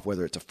time off,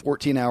 whether it's a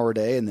 14-hour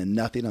day and then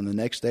nothing on the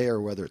next day, or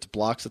whether it's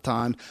blocks of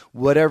time,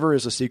 whatever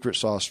is a secret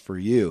sauce for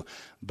you.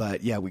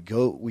 But yeah, we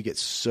get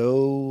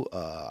so,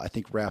 I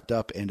think, wrapped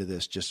up into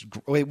this,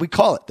 we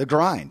call it the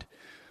grind.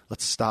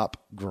 Let's stop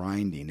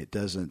grinding. It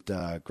doesn't,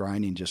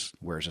 grinding just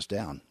wears us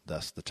down.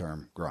 Thus the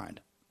term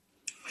grind.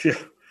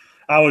 Yeah.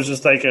 I was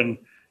just thinking,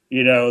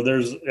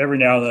 there's every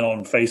now and then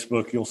on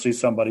Facebook, you'll see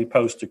somebody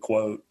post a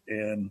quote,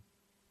 and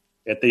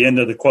at the end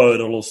of the quote,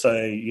 it'll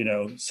say,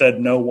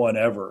 said no one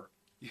ever.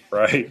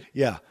 Right.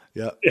 Yeah.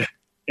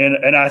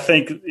 And I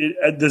think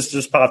this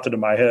just popped into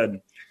my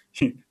head.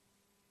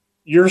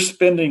 You're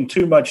spending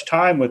too much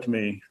time with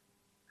me.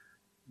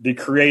 The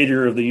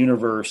creator of the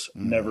universe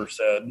never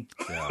said.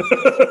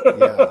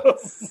 Yeah.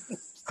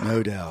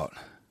 No doubt.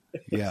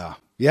 Yeah.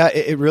 Yeah,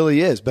 it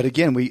really is. But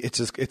again,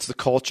 it's the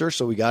culture,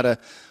 so we gotta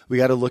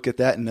look at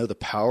that and know the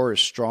power is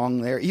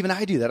strong there. Even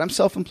I do that. I'm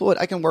self-employed.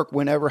 I can work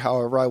whenever,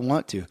 however I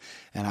want to,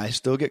 and I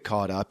still get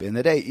caught up in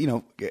the day.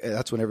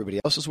 That's when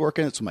everybody else is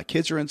working. It's when my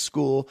kids are in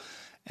school,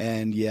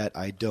 and yet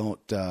I don't.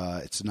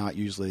 It's not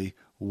usually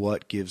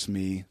what gives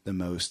me the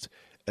most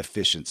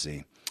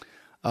efficiency.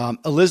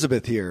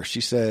 Elizabeth here,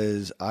 she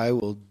says, I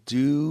want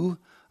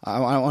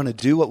to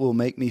do what will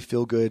make me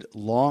feel good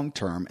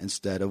long-term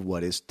instead of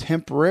what is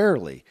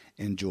temporarily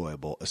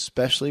enjoyable,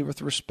 especially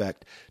with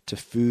respect to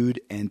food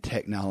and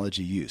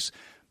technology use.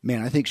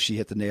 Man, I think she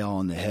hit the nail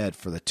on the head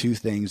for the two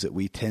things that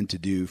we tend to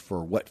do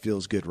for what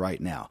feels good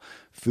right now,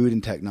 food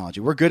and technology.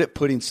 We're good at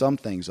putting some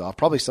things off,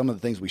 probably some of the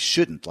things we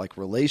shouldn't, like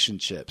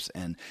relationships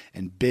and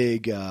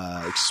big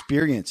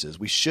experiences.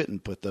 We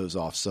shouldn't put those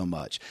off so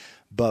much.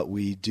 But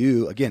we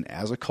do, again,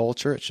 as a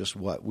culture, it's just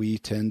what we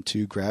tend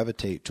to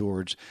gravitate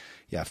towards,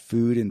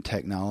 food and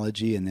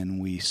technology, and then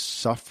we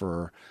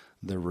suffer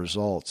the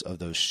results of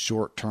those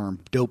short-term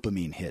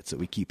dopamine hits that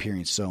we keep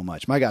hearing so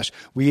much. My gosh,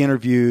 we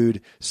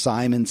interviewed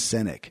Simon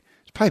Sinek.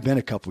 It's probably been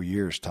a couple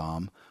years,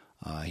 Tom.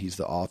 He's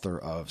the author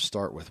of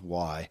Start With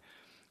Why.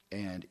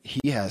 And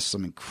he has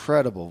some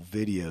incredible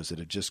videos that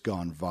have just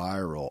gone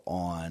viral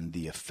on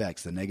the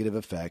effects, the negative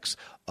effects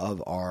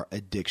of our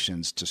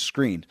addictions to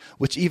screens,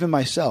 which even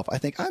myself, I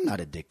think I'm not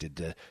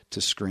addicted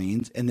to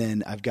screens. And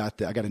then I got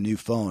a new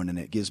phone, and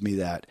it gives me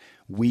that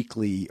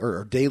weekly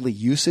or daily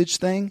usage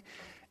thing.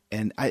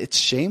 And it's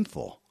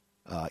shameful.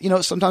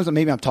 Sometimes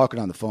maybe I'm talking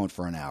on the phone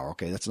for an hour.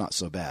 Okay, that's not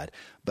so bad.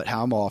 But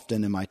how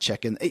often am I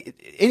checking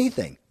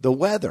anything, the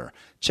weather,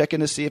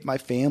 checking to see if my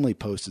family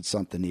posted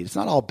something neat? It's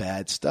not all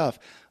bad stuff.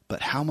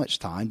 But how much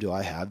time do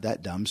I have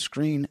that dumb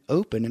screen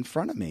open in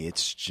front of me?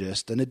 It's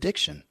just an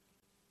addiction.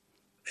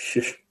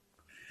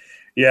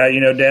 Yeah,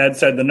 Dad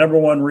said the number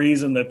one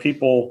reason that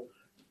people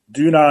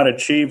do not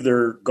achieve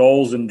their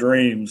goals and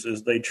dreams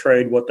is they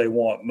trade what they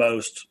want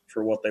most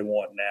for what they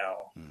want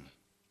now.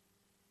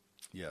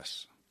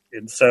 Yes.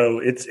 And so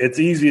it's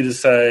easy to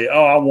say,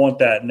 oh, I want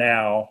that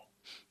now.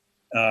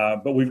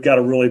 But we've got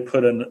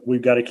to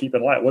we've got to keep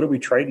it light. What are we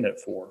trading it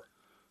for?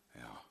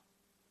 Yeah.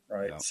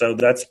 Right. Yeah. So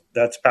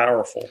that's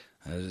powerful.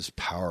 That is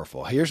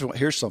powerful.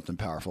 Here's something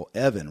powerful.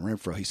 Evan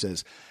Renfro, he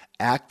says,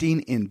 acting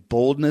in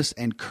boldness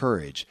and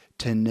courage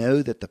to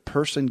know that the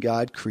person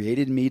God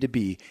created me to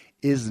be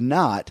is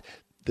not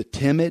the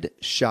timid,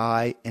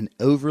 shy, and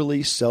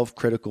overly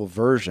self-critical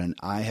version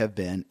I have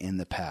been in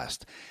the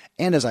past.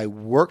 And as I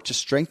work to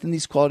strengthen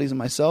these qualities in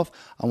myself,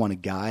 I want to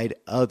guide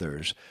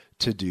others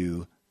to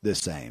do the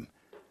same.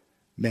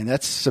 Man,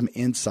 that's some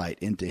insight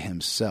into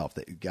himself,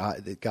 that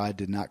God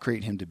did not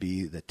create him to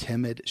be the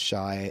timid,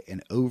 shy,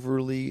 and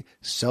overly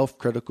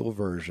self-critical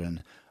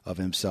version of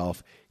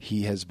himself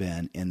he has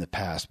been in the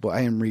past. But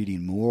I am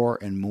reading more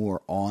and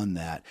more on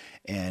that.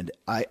 And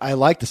I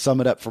like to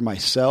sum it up for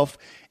myself,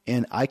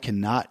 and I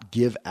cannot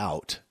give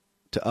out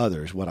to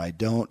others what I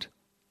don't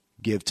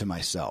give to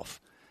myself.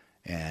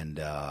 And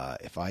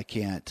if I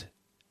can't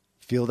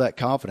feel that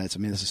confidence,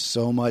 this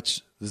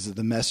is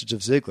the message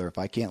of Ziglar. If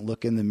I can't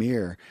look in the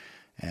mirror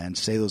and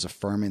say those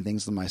affirming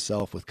things to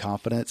myself with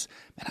confidence,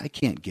 man, I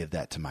can't give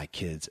that to my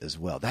kids as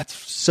well. That's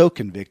so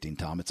convicting,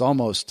 Tom. It's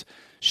almost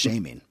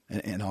shaming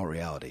in all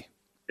reality.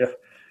 Yeah.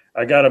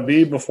 I got to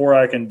be before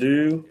I can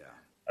do.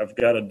 Yeah. I've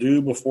got to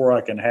do before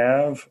I can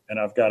have, and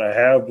I've got to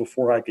have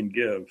before I can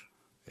give.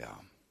 Yeah.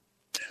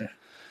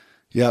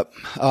 Yep.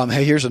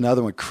 Hey, here's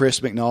another one.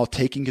 Chris McNall,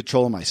 taking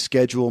control of my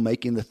schedule,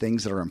 making the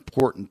things that are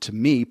important to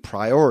me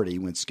priority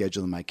when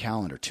scheduling my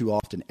calendar. Too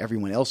often,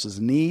 everyone else's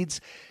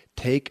needs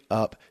take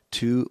up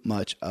too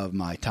much of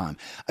my time.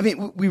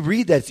 We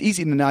read that. It's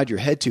easy to nod your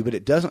head to, but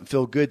it doesn't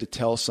feel good to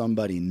tell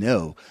somebody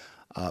no.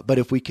 But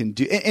if we can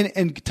do,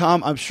 and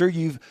Tom, I'm sure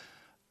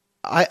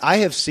I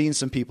have seen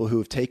some people who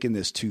have taken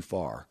this too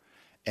far.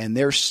 And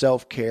their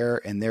self-care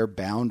and their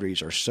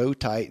boundaries are so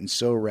tight and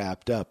so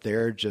wrapped up,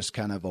 they're just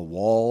kind of a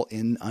wall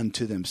in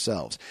unto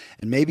themselves.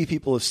 And maybe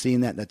people have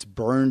seen that and that's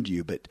burned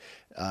you, but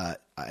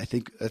I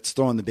think that's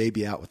throwing the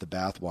baby out with the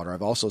bathwater.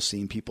 I've also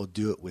seen people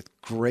do it with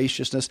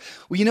graciousness.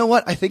 Well, you know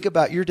what? I think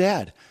about your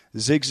dad,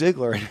 Zig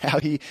Ziglar, and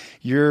how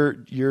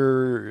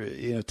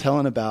you're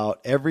telling about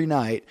every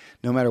night,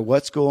 no matter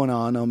what's going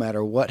on, no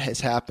matter what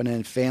has happened,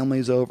 and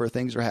family's over,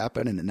 things are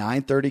happening, and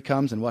 9:30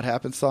 comes, and what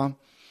happens, Tom?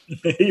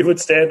 He would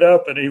stand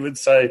up and he would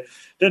say,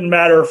 didn't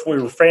matter if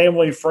we were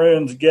family,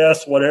 friends,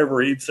 guests,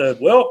 whatever. He'd said,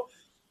 well,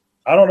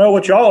 I don't know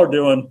what y'all are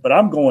doing, but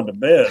I'm going to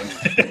bed.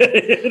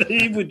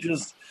 He would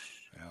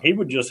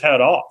just head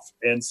off.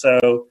 And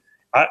so,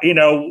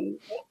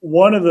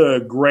 one of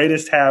the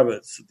greatest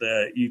habits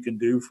that you can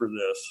do for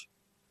this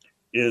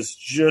is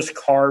just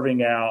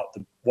carving out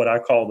what I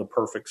call the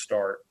perfect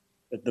start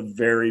at the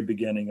very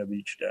beginning of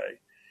each day.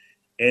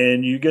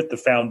 And you get the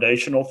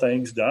foundational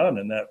things done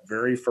in that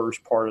very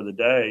first part of the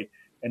day.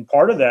 And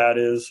part of that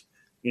is,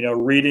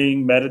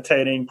 reading,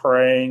 meditating,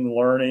 praying,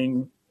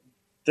 learning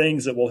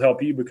things that will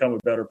help you become a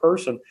better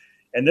person.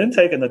 And then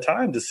taking the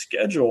time to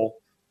schedule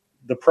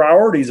the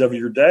priorities of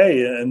your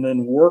day and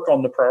then work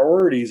on the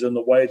priorities in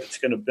the way that's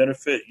going to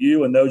benefit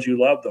you and those you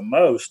love the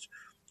most.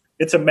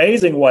 It's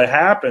amazing what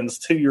happens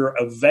to your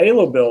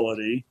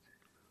availability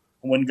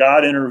when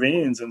God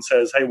intervenes and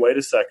says, hey, wait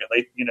a second.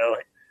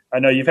 I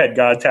know you've had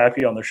God tap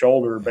you on the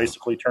shoulder,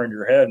 basically turn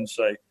your head and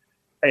say,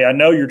 hey, I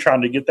know you're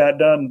trying to get that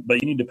done,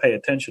 but you need to pay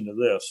attention to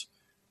this.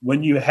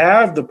 When you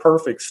have the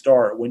perfect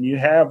start, when you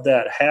have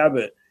that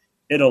habit,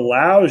 it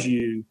allows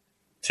you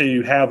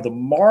to have the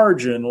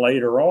margin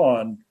later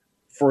on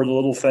for the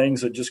little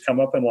things that just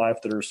come up in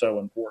life that are so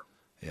important.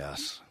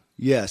 Yes.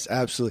 Yes,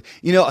 absolutely.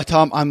 You know,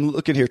 Tom, I'm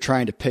looking here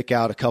trying to pick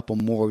out a couple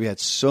more. We had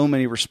so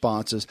many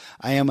responses.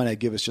 I am going to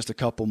give us just a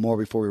couple more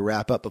before we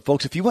wrap up. But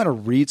folks, if you want to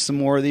read some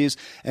more of these,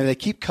 and they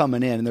keep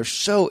coming in and they're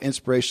so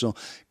inspirational,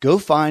 go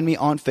find me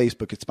on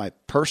Facebook. It's my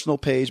personal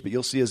page, but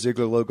you'll see a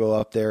Ziglar logo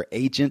up there.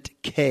 Agent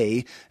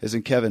K, as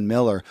in Kevin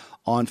Miller,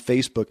 on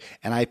Facebook.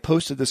 And I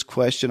posted this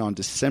question on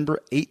December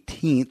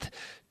 18th,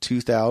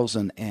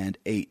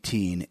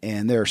 2018.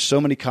 And there are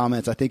so many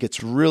comments. I think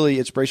it's really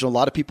inspirational. A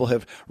lot of people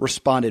have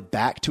responded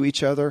back to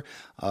each other,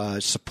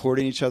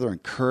 supporting each other,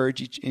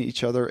 encouraging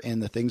each other in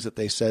the things that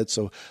they said.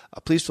 So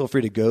please feel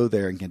free to go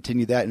there and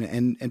continue that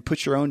and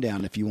put your own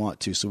down if you want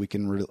to, so we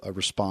can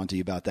respond to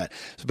you about that.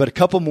 But a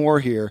couple more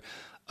here.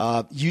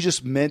 You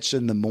just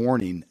mentioned the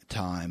morning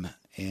time.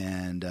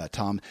 And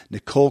Tom,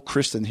 Nicole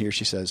Kristen here,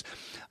 she says,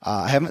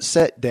 I haven't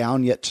sat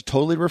down yet to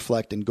totally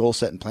reflect and goal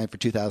set and plan for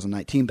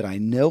 2019, but I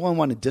know I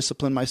want to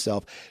discipline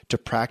myself to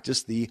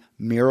practice the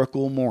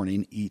miracle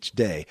morning each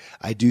day.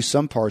 I do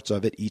some parts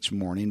of it each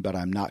morning, but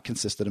I'm not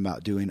consistent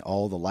about doing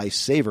all the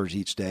lifesavers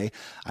each day.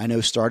 I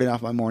know starting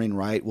off my morning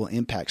right will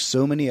impact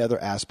so many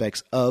other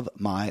aspects of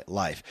my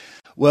life.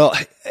 Well,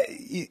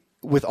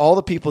 with all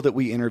the people that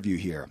we interview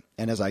here,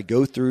 and as I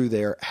go through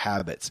their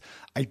habits,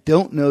 I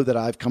don't know that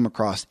I've come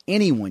across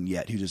anyone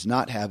yet who does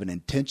not have an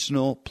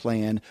intentional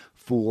plan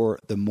for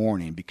the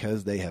morning,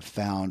 because they have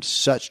found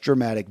such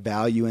dramatic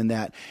value in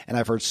that. And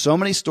I've heard so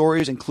many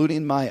stories,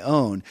 including my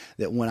own,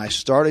 that when I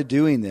started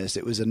doing this,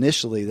 it was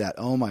initially that,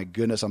 oh my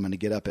goodness, I'm going to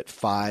get up at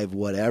 5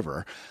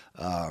 whatever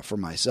for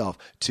myself,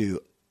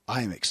 to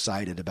I am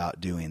excited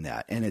about doing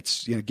that. And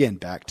it's, again,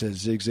 back to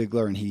Zig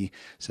Ziglar, and he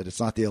said it's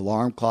not the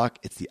alarm clock,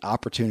 it's the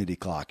opportunity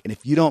clock. And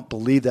if you don't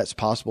believe that's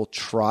possible,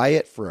 try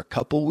it for a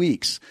couple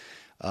weeks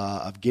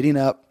of getting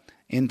up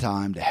in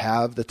time to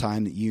have the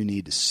time that you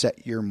need to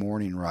set your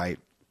morning right.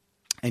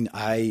 And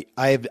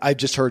I've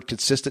just heard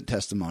consistent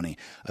testimony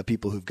of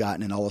people who've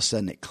gotten, and all of a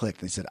sudden it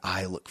clicked, and they said,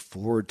 I look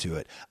forward to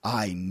it.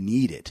 I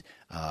need it.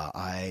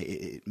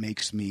 It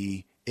makes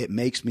me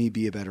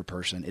be a better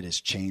person. It has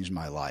changed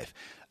my life.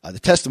 The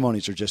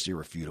testimonies are just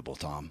irrefutable,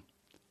 Tom.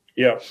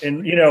 Yeah,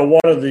 and one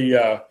of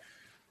the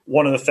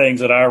things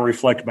that I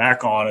reflect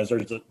back on is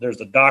there's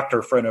a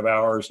doctor friend of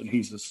ours, and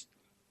he's a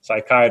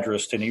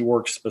psychiatrist, and he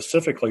works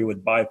specifically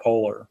with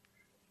bipolar,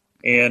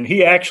 and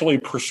he actually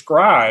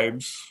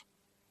prescribes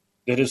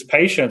that his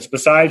patients,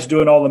 besides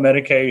doing all the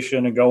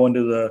medication and going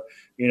to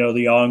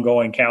the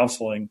ongoing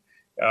counseling,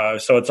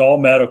 so it's all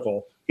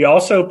medical. He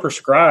also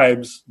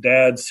prescribes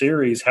Dad's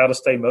series, How to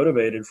Stay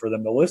Motivated, for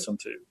them to listen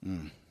to.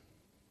 Mm.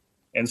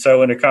 And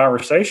so in a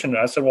conversation,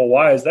 I said, well,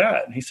 why is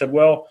that? And he said,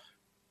 well,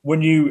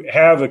 when you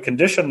have a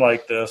condition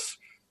like this,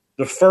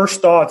 the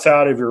first thoughts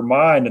out of your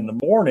mind in the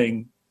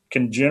morning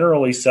can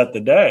generally set the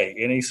day.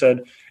 And he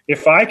said,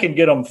 if I can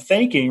get them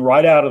thinking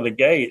right out of the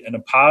gate in a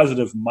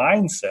positive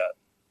mindset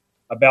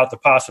about the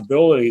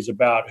possibilities,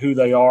 about who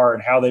they are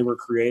and how they were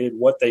created,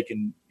 what they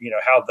can,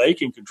 how they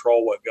can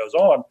control what goes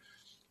on,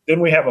 then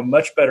we have a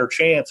much better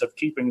chance of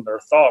keeping their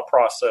thought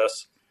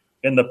process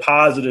in the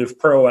positive,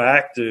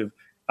 proactive,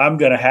 I'm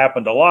going to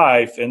happen to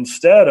life,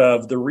 instead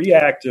of the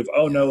reactive,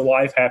 oh no,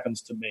 life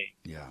happens to me.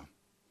 Yeah.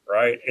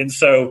 Right. And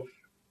so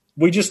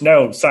we just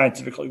know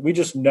scientifically,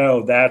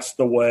 that's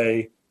the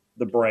way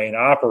the brain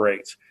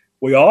operates.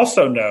 We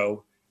also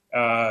know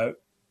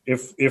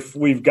if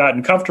we've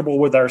gotten comfortable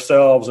with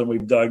ourselves and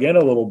we've dug in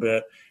a little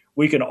bit,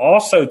 we can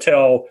also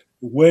tell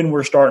when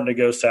we're starting to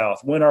go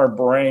south, when our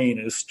brain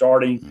is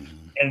starting. Mm-hmm.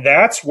 And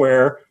that's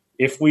where,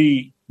 if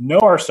we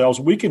know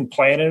ourselves, we can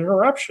plan an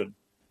interruption.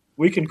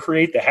 We can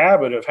create the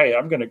habit of, hey,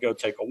 I'm going to go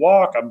take a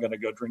walk. I'm going to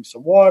go drink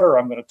some water.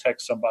 I'm going to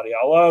text somebody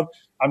I love.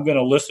 I'm going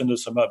to listen to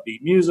some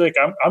upbeat music.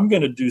 I'm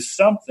going to do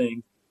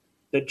something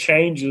that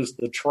changes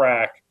the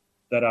track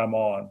that I'm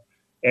on.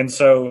 And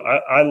so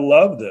I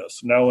love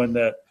this, knowing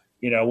that,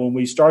 when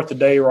we start the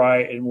day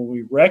right, and when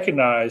we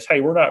recognize, hey,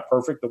 we're not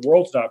perfect. The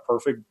world's not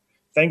perfect.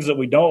 Things that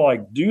we don't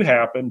like do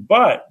happen,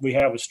 but we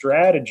have a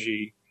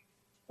strategy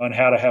on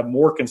how to have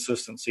more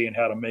consistency and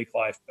how to make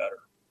life better.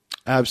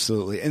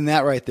 Absolutely. And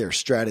that right there,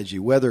 strategy,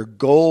 whether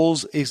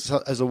goals is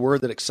a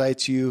word that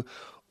excites you,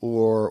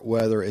 or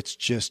whether it's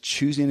just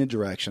choosing a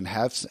direction,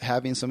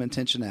 having some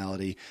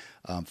intentionality,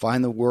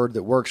 find the word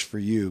that works for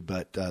you.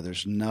 But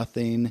there's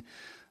nothing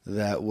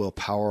that will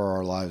power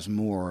our lives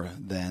more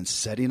than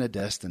setting a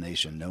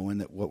destination, knowing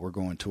that what we're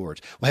going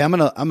towards. Well, hey,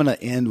 I'm gonna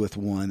end with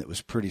one that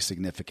was pretty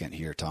significant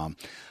here, Tom.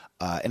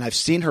 And I've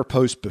seen her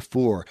post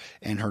before,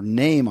 and her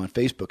name on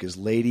Facebook is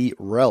Lady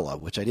Rella,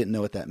 which I didn't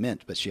know what that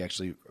meant, but she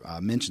actually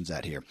mentions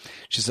that here.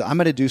 She said, I'm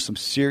going to do some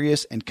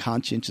serious and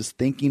conscientious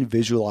thinking,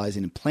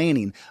 visualizing, and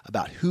planning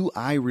about who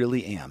I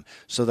really am,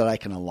 so that I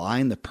can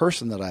align the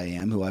person that I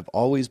am, who I've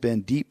always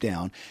been deep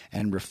down,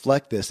 and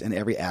reflect this in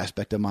every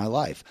aspect of my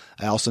life.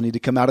 I also need to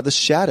come out of the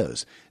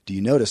shadows. Do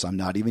you notice I'm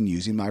not even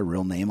using my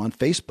real name on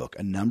Facebook?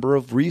 A number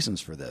of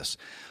reasons for this.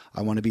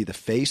 I want to be the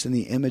face and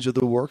the image of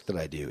the work that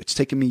I do. It's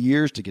taken me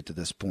years to get to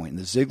this point. And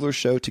the Ziglar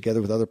Show,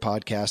 together with other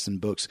podcasts and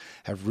books,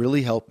 have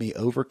really helped me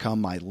overcome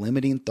my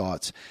limiting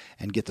thoughts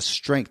and get the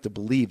strength to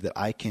believe that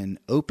I can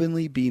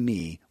openly be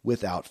me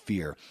without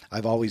fear.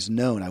 I've always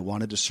known I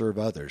wanted to serve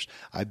others.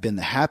 I've been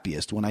the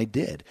happiest when I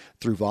did,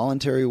 through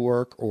voluntary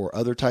work or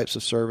other types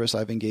of service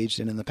I've engaged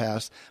in the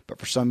past. But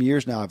for some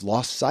years now, I've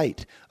lost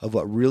sight of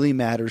what really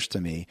matters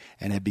to me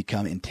and have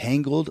become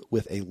entangled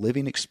with a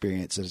living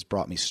experience that has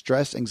brought me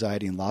stress,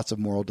 anxiety, and lots of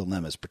moral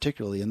dilemmas,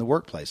 particularly in the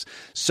workplace.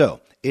 So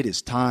it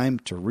is time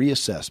to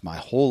reassess my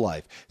whole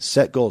life,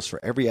 set goals for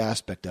every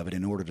aspect of it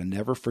in order to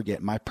never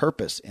forget my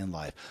purpose in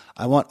life.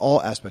 I want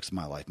all aspects of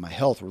my life, my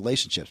health,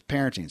 relationships,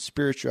 parenting,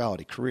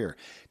 spirituality, career,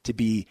 to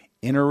be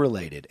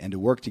interrelated and to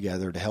work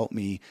together to help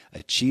me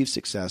achieve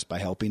success by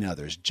helping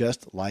others,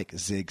 just like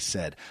Zig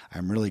said.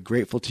 I'm really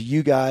grateful to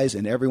you guys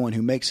and everyone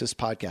who makes this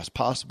podcast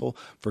possible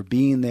for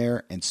being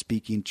there and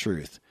speaking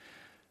truth.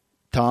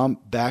 Tom,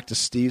 back to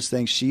Steve's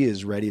thing. She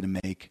is ready to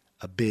make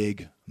a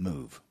big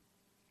move.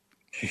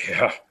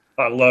 Yeah,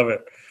 I love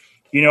it.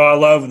 You know,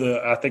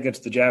 I think it's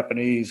the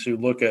Japanese who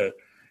look at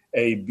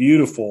a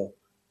beautiful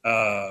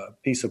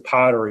piece of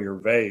pottery or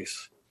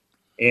vase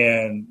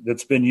and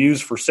that's been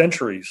used for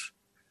centuries.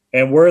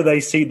 And where they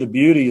see the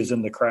beauty is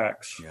in the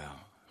cracks. Yeah. Wow.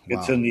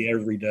 It's in the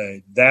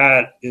everyday.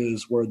 That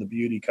is where the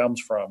beauty comes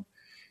from.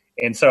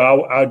 And so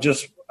I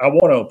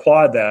want to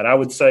applaud that. I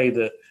would say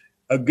that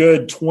a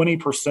good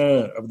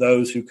 20% of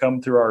those who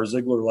come through our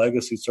Ziglar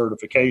Legacy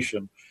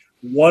certification,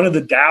 one of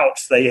the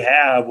doubts they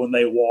have when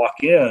they walk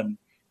in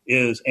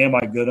is, am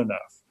I good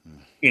enough?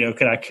 You know,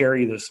 can I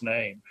carry this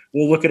name?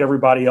 We'll look at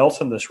everybody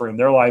else in this room.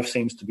 Their life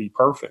seems to be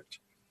perfect.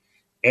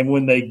 And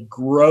when they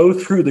grow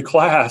through the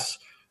class,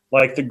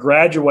 like the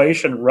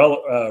graduation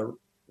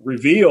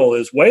reveal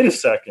is, wait a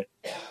second,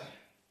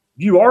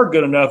 you are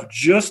good enough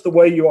just the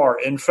way you are.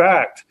 In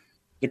fact,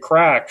 the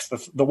cracks,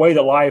 the way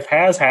that life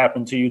has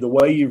happened to you, the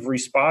way you've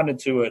responded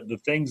to it, the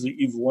things that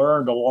you've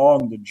learned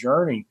along the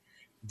journey,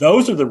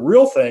 those are the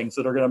real things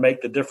that are going to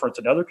make the difference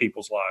in other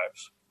people's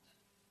lives.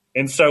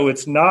 And so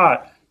it's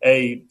not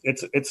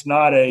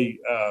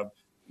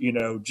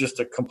just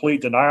a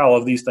complete denial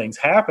of these things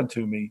happen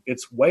to me.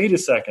 It's, wait a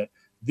second,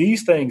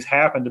 these things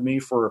happen to me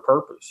for a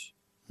purpose.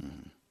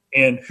 Mm-hmm.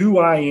 And who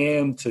I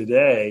am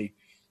today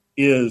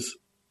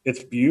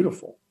it's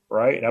beautiful,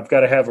 right? And I've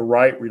got to have a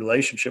right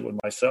relationship with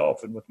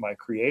myself and with my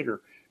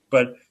Creator.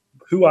 But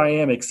who I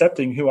am,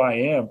 accepting who I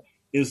am,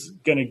 is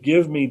going to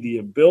give me the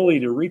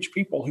ability to reach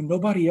people who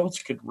nobody else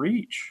could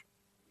reach.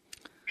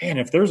 Man,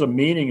 if there's a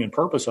meaning and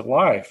purpose of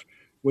life,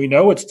 we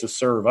know it's to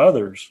serve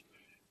others.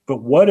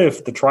 But what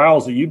if the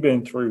trials that you've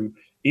been through,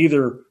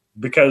 either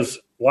because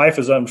life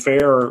is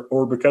unfair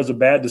or because of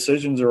bad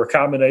decisions or a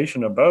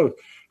combination of both,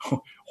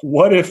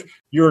 what if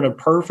you're in a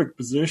perfect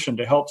position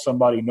to help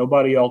somebody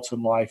nobody else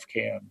in life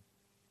can?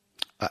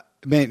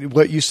 Man,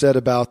 what you said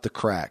about the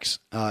cracks,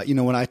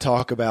 when I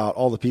talk about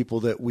all the people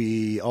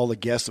all the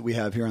guests that we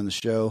have here on the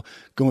show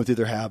going through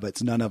their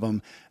habits, none of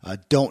them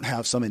don't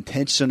have some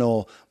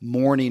intentional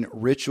morning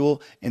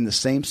ritual in the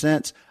same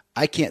sense.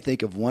 I can't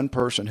think of one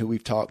person who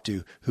we've talked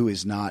to who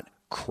is not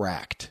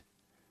cracked.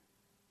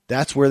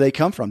 That's where they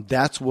come from.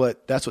 That's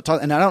what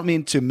and I don't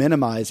mean to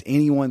minimize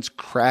anyone's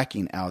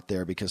cracking out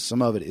there, because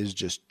some of it is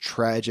just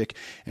tragic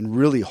and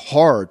really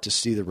hard to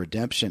see the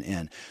redemption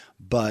in.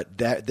 But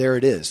there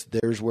it is.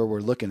 There's where we're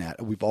looking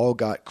at. We've all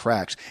got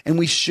cracks, and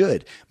we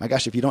should. My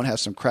gosh, if you don't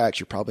have some cracks,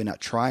 you're probably not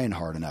trying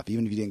hard enough.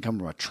 Even if you didn't come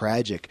from a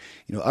tragic,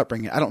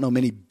 upbringing. I don't know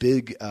many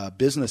big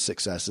business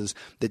successes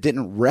that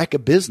didn't wreck a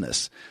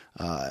business.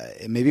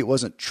 Maybe it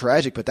wasn't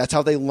tragic, but that's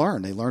how they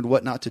learned. They learned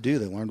what not to do.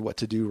 They learned what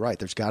to do right.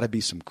 There's got to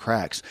be some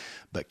cracks,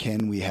 but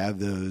can we have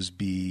those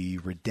be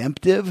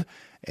redemptive?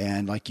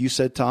 And like you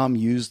said, Tom,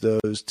 use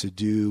those to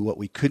do what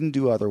we couldn't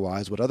do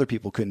otherwise, what other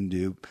people couldn't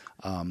do,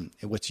 and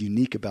what's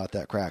unique about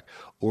that crack,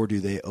 or do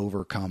they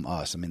overcome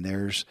us? I mean,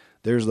 there's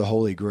the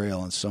Holy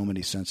Grail in so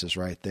many senses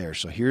right there.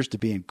 So here's to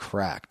being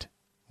cracked.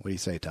 What do you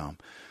say, Tom?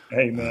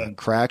 Amen.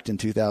 Cracked in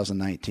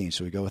 2019.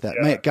 So we go with that.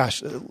 Yeah. Man,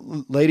 gosh,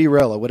 Lady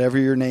Rella, whatever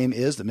your name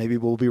is that maybe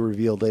will be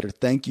revealed later,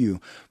 thank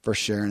you for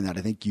sharing that.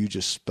 I think you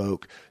just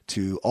spoke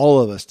to all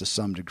of us to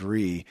some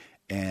degree,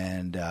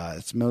 and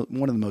it's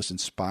one of the most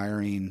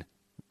inspiring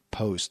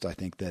post I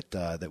think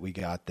that we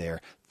got there.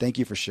 Thank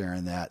you for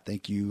sharing that.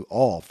 Thank you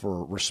all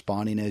for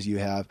responding as you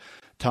have.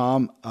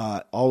 Tom,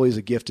 always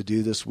a gift to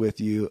do this with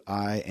you.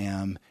 I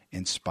am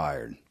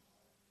inspired.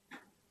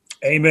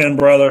 Amen,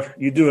 brother.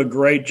 You do a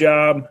great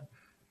job.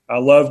 I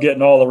love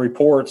getting all the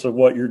reports of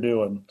what you're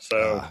doing.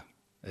 So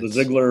the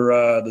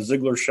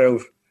Ziglar Show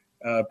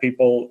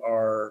people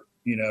are,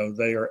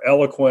 they are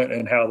eloquent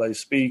in how they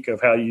speak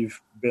of how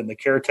you've been the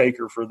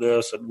caretaker for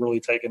this and really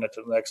taking it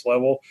to the next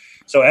level.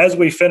 So as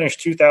we finish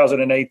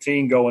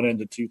 2018 going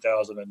into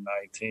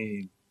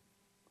 2019,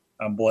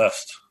 I'm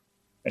blessed,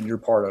 and you're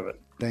part of it.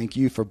 Thank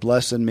you for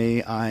blessing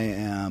me. I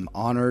am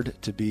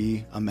honored to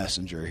be a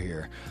messenger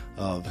here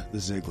of the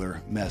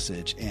Ziglar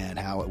message and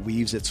how it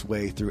weaves its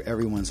way through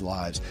everyone's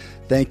lives.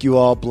 Thank you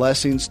all.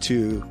 Blessings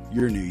to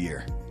your new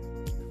year.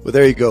 Well,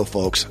 there you go,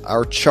 folks.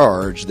 Our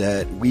charge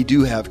that we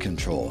do have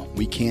control.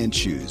 We can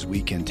choose.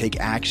 We can take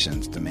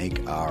actions to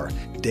make our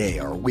day,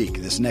 our week,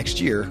 this next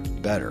year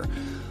better.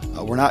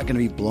 We're not going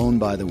to be blown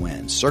by the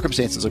wind.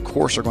 Circumstances, of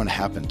course, are going to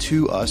happen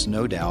to us,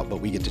 no doubt,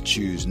 but we get to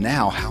choose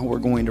now how we're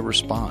going to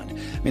respond.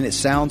 I mean, it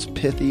sounds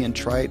pithy and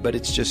trite, but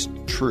it's just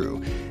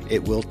true.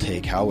 It will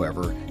take,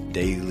 however,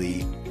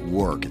 daily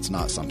work. It's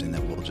not something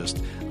that we'll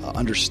just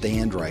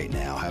understand right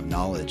now, have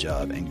knowledge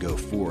of, and go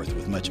forth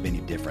with much of any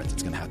difference.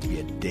 It's going to have to be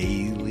a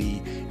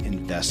daily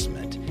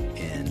investment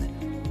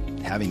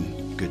in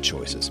having good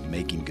choices,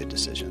 making good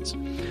decisions.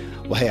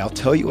 Well, hey, I'll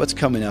tell you what's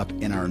coming up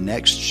in our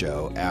next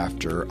show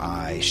after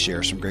I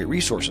share some great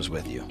resources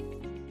with you.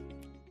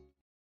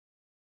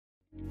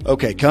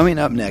 Okay, coming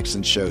up next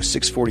in show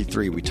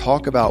 643, we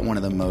talk about one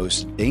of the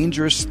most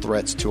dangerous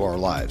threats to our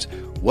lives,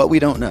 what we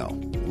don't know,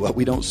 what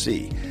we don't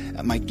see.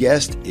 My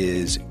guest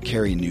is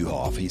Carey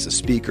Nieuwhof. He's a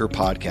speaker,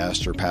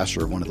 podcaster,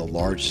 pastor of one of the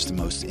largest and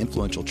most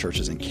influential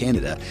churches in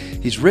Canada.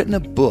 He's written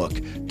a book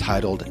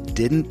titled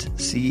Didn't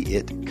See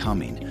It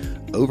Coming: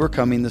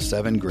 Overcoming the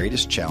 7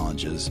 Greatest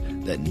Challenges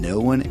That No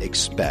One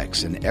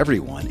Expects and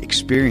Everyone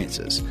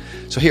Experiences.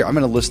 So here, I'm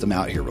going to list them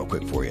out here real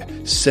quick for you.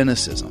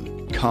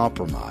 Cynicism,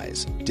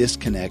 compromise,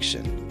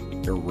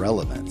 disconnection,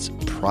 irrelevance,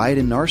 pride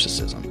and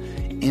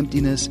narcissism,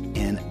 emptiness,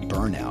 and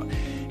burnout.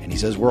 And he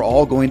says we're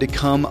all going to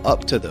come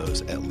up to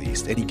those at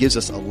least. And he gives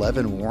us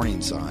 11 warning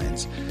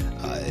signs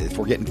if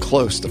we're getting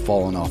close to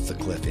falling off the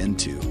cliff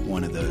into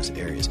one of those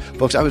areas.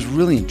 Folks, I was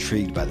really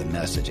intrigued by the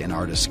message and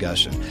our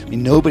discussion. I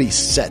mean, nobody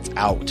sets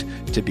out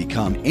to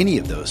become any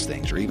of those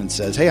things or even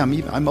says, hey,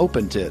 I'm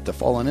open to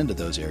falling into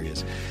those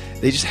areas.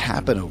 They just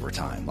happen over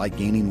time, like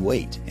gaining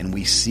weight. And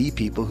we see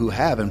people who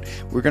have, and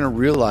we're going to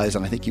realize,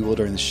 and I think you will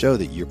during the show,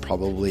 that you're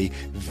probably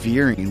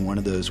veering one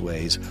of those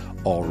ways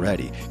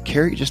already.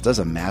 Carey just does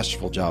a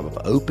masterful job of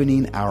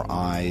opening our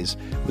eyes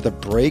with a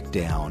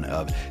breakdown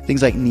of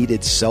things like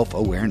needed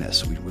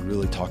self-awareness. We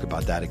really talk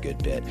about that a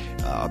good bit.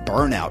 A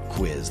burnout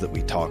quiz that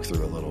we talk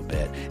through a little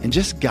bit. And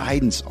just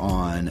guidance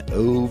on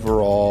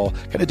overall,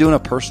 kind of doing a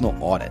personal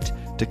audit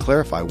to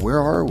clarify, where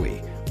are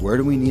we? Where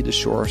do we need to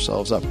shore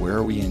ourselves up? Where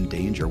are we in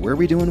danger? Where are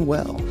we doing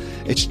well?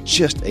 It's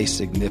just a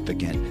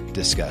significant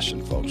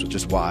discussion, folks, which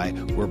is why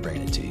we're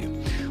bringing it to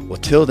you. Well,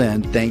 till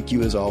then, thank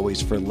you as always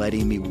for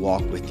letting me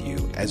walk with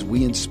you as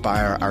we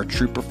inspire our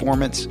true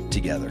performance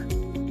together.